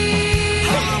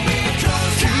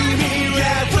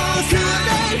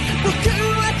僕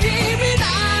は君な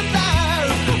んだ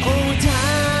Oh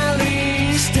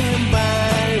darling stand by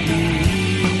me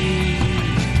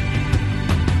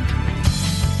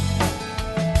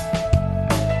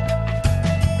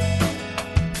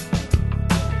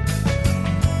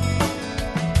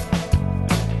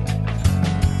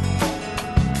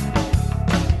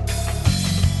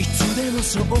いつでも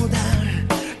そうだ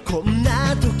こん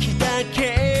な時だ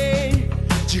け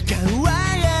時間は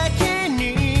やけ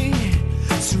に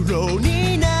スロー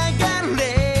に流れ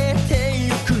てゆ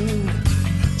く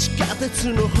地下鉄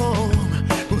のホーム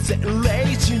午前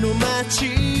0時の街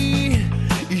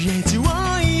家路を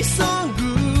急ぐ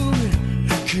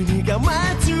君が待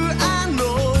つあの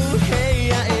部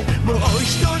屋へもう一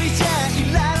人じゃい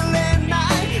られな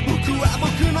い僕は僕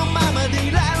のままで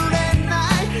いられな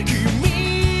い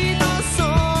君の存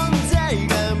在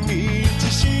が道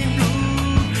しる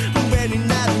べに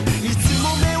なるいつも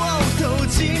目を閉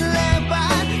じれば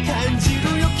感じる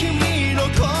よ君の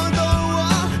鼓動を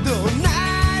どんな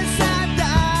定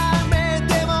め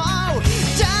でも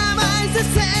邪魔さ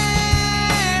せ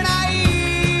ない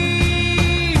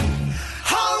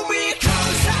Hold me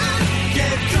closer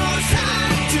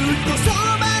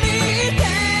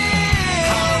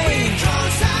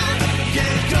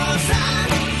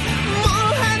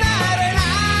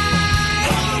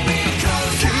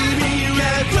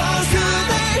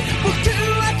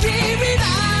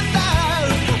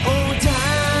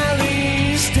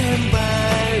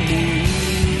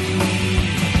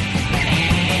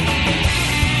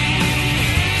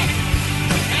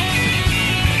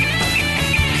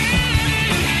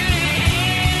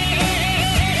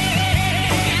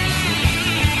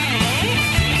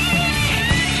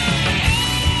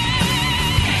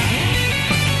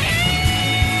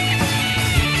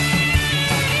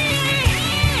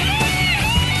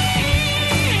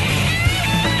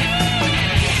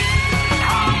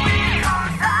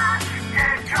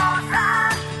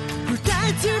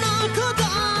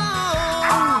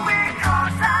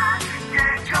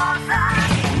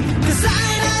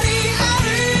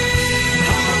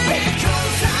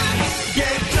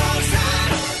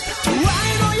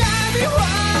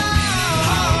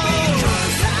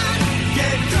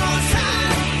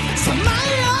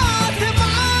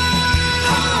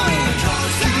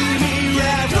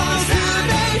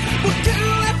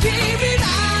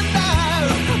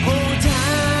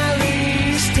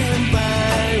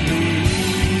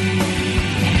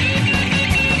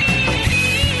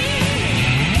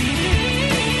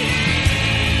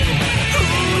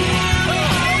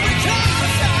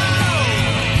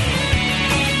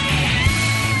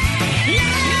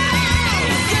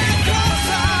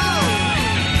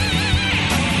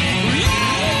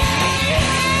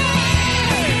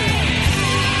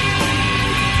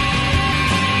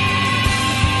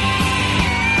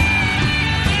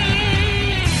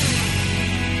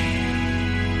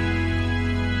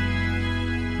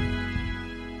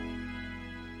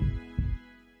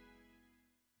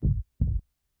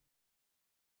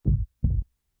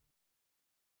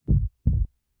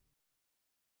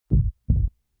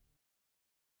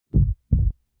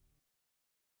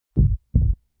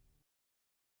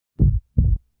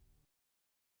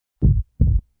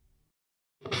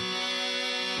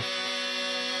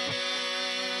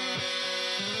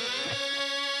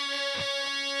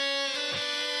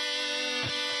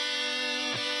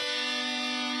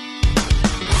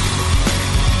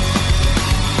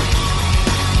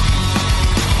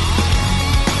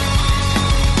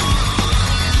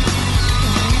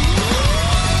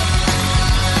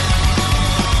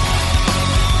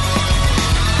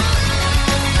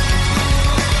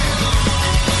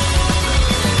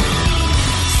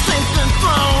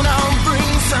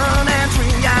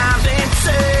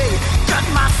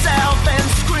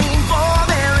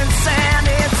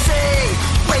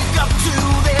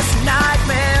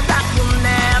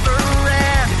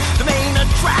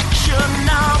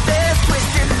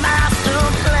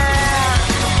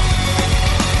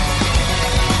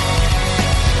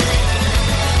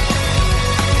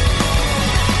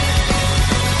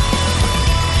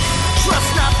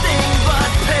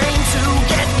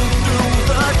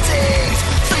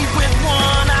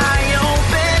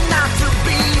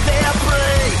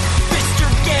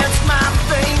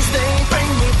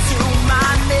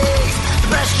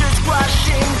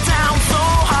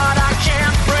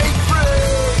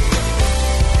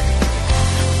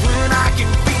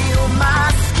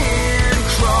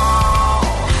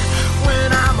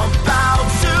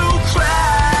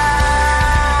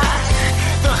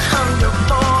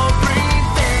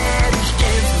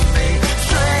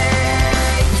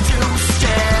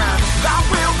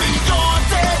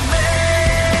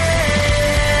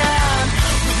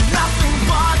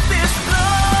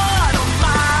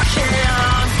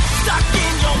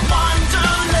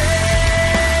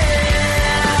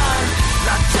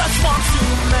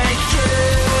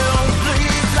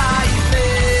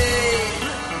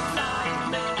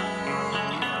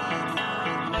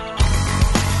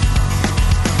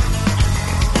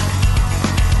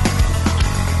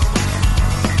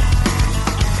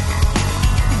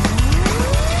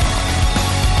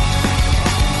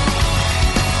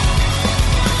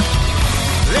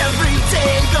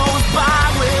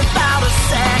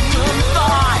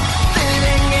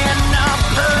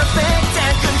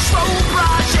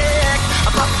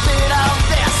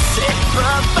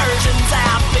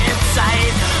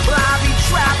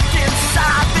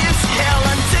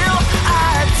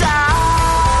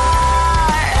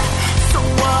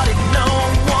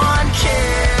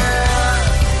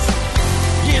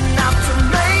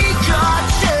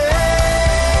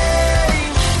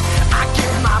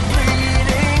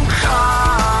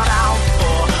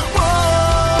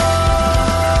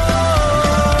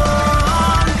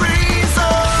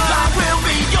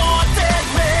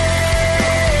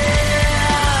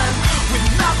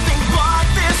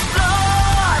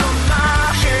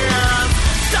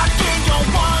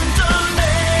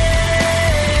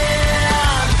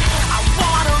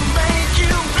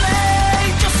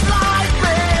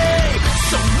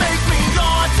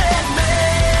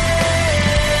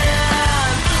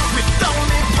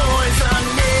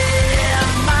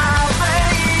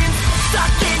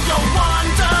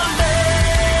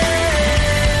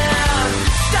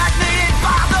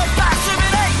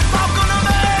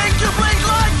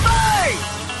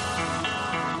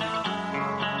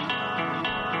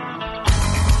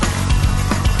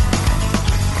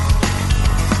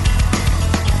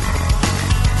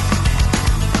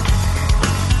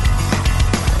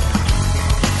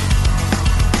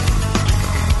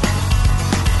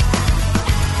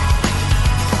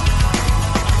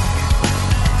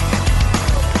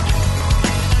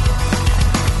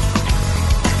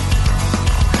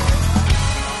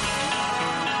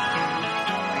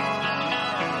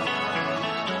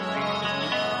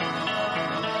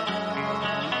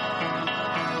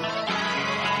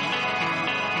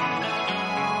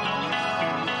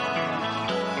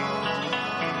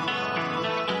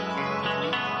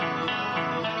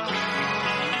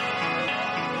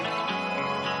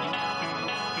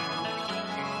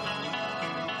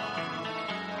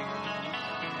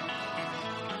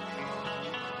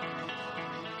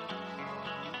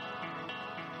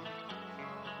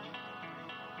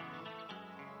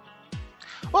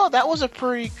Well, that was a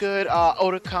pretty good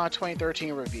Otakon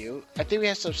 2013 review. I think we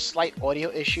had some slight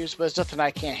audio issues, but it's nothing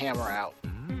I can't hammer out.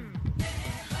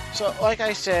 So, like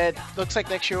I said, looks like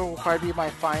next year will probably be my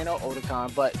final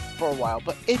Otakon, but for a while.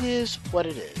 But it is what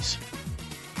it is.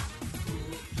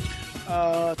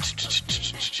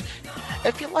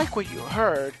 If you like what you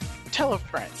heard, tell a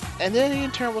friend, and then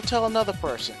in turn will tell another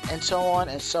person, and so on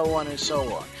and so on and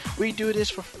so on. We do this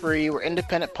for free. We're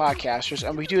independent podcasters,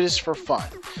 and we do this for fun.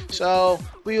 So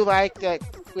we ask that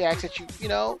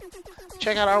you,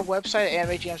 check out our website at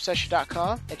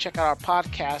animejamsession.com and check out our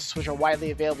podcasts, which are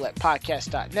widely available at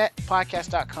podcast.net,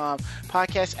 podcast.com,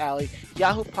 Podcast Alley,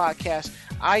 Yahoo Podcasts,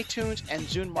 iTunes, and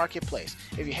Zune Marketplace.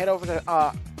 If you head over to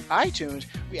iTunes,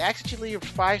 we ask that you leave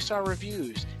 5-star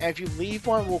reviews, and if you leave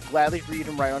one, we'll gladly read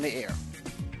them right on the air.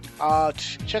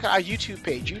 Check out our YouTube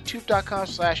page,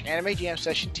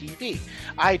 youtube.com/AnimeJamSessionTV.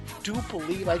 I do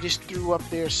believe I just threw up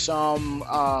there some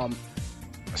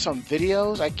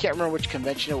videos. I can't remember which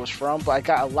convention it was from, but I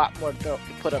got a lot more to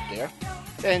put up there.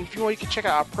 And if you want, you can check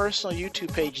out our personal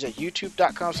YouTube pages at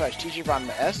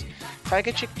youtube.com/TGRonmaS,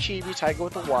 Tiger Chick Chibi, Tiger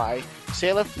with a Y,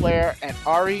 Sailor Flare, and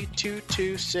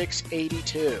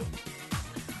Ari22682.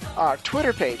 Our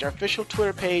Twitter page, our official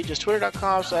Twitter page, is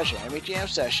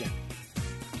twitter.com/AnimeJamSession.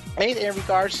 Anything in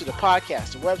regards to the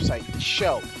podcast, the website, the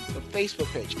show, the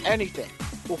Facebook page, anything,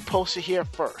 we'll post it here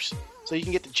first. So you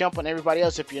can get the jump on everybody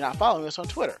else if you're not following us on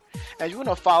Twitter. And if you want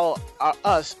to follow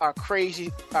our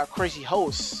crazy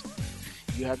hosts,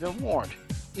 you have been warned.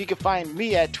 You can find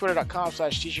me at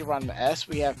twitter.com/TGRonmaS.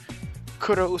 We have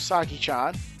Kuro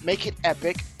Usagi-chan, Make It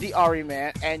Epic, The Ari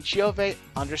Man, and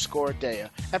Giove_Dea.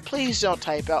 And please don't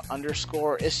type out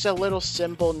underscore. It's a little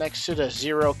symbol next to the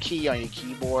 0 key on your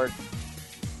keyboard.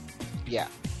 Yeah.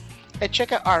 And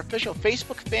check out our official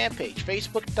Facebook fan page,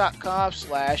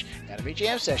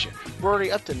 facebook.com/AnimeJamSession. We're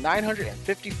already up to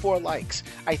 954 likes.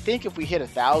 I think if we hit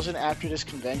 1,000 after this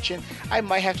convention, I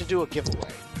might have to do a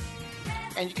giveaway.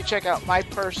 And you can check out my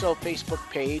personal Facebook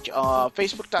page,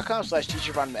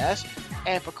 facebook.com/TGRonmaS.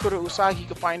 And for Kuro Usagi, you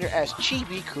can find her as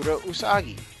Chibi Kuro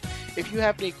Usagi. If you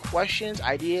have any questions,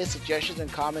 ideas, suggestions, and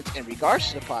comments in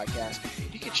regards to the podcast,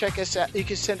 you can check us out. You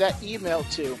can send that email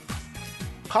to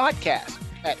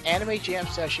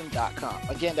podcast@animejamsession.com.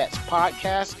 Again, that's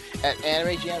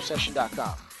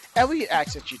podcast@animejamsession.com. And we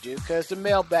ask that you do, because the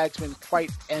mailbag's been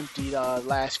quite empty the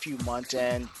last few months,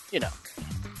 and, we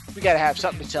gotta have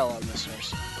something to tell our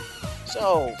listeners.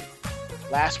 So,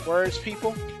 last words,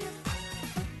 people?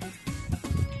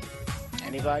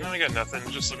 Anybody? I got nothing.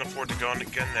 Just looking forward to going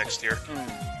again next year.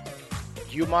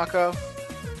 You, Mako?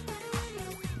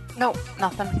 No,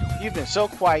 nothing. You've been so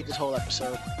quiet this whole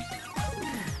episode.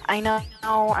 I know,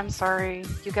 I'm sorry.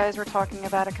 You guys were talking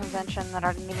about a convention that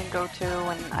I didn't even go to,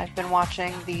 and I've been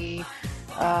watching the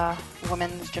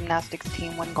women's gymnastics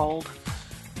team win gold.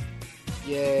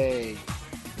 Yay.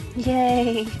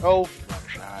 Yay. Oh,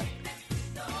 Fluttershy.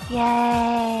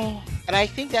 Yay. And I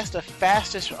think that's the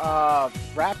fastest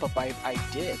wrap-up I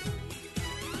did.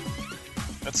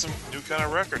 That's some new kind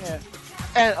of record. Yeah.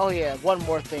 And, one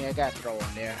more thing I gotta throw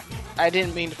in there. I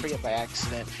didn't mean to forget by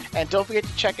accident. And don't forget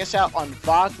to check us out on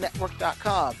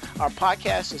VogNetwork.com. Our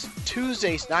podcast is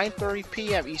Tuesdays, 9:30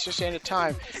 p.m. Eastern Standard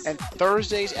Time, and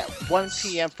Thursdays at 1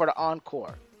 p.m. for the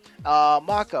encore.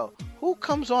 Mako, who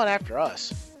comes on after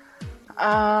us?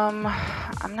 I'm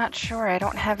not sure. I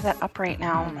don't have that up right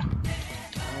now.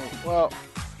 Well,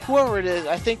 whoever it is,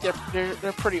 I think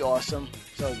they're pretty awesome.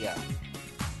 So, yeah.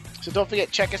 So don't forget,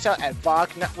 check us out at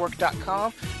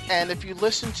VogNetwork.com. And if you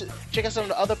check out some of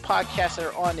the other podcasts that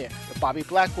are on there. The Bobby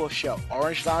Blackwell Show,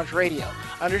 Orange Lounge Radio,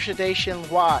 Undersedation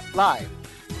Live,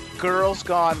 Girls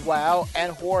Gone WoW,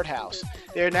 and Horde House.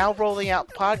 They're now rolling out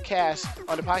podcasts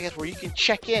on the podcast where you can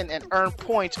check in and earn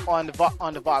points on the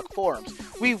VOG forums.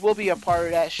 We will be a part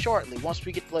of that shortly, once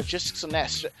we get the logistics on that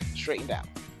straightened out.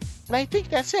 And I think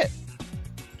that's it.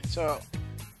 So,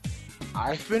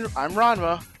 I'm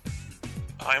Ranma.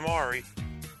 I'm Ari.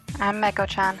 I'm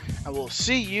Mako-chan. And we'll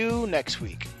see you next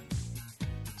week.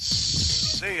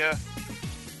 See ya.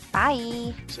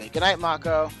 Bye. Say goodnight,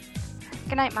 Mako.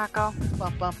 Good night, Mako.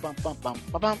 Bum, bum, bum, bum, bum,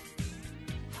 bum, bum.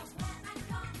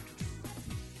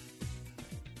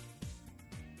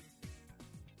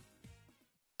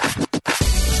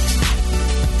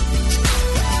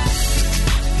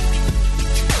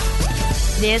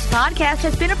 This podcast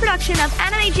has been a production of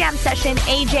Anime Jam Session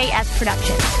AJS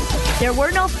Productions. There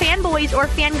were no fanboys or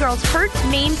fangirls hurt,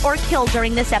 maimed, or killed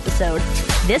during this episode.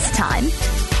 This time,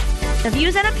 The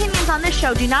views and opinions on this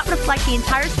show do not reflect the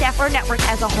entire staff or network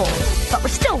as a whole. But we're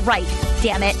still right,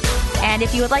 damn it. And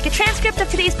if you would like a transcript of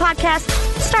today's podcast,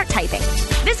 start typing.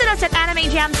 Visit us at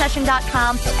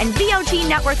animejamsession.com and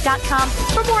VOGnetwork.com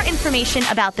for more information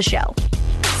about the show.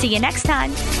 See you next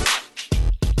time.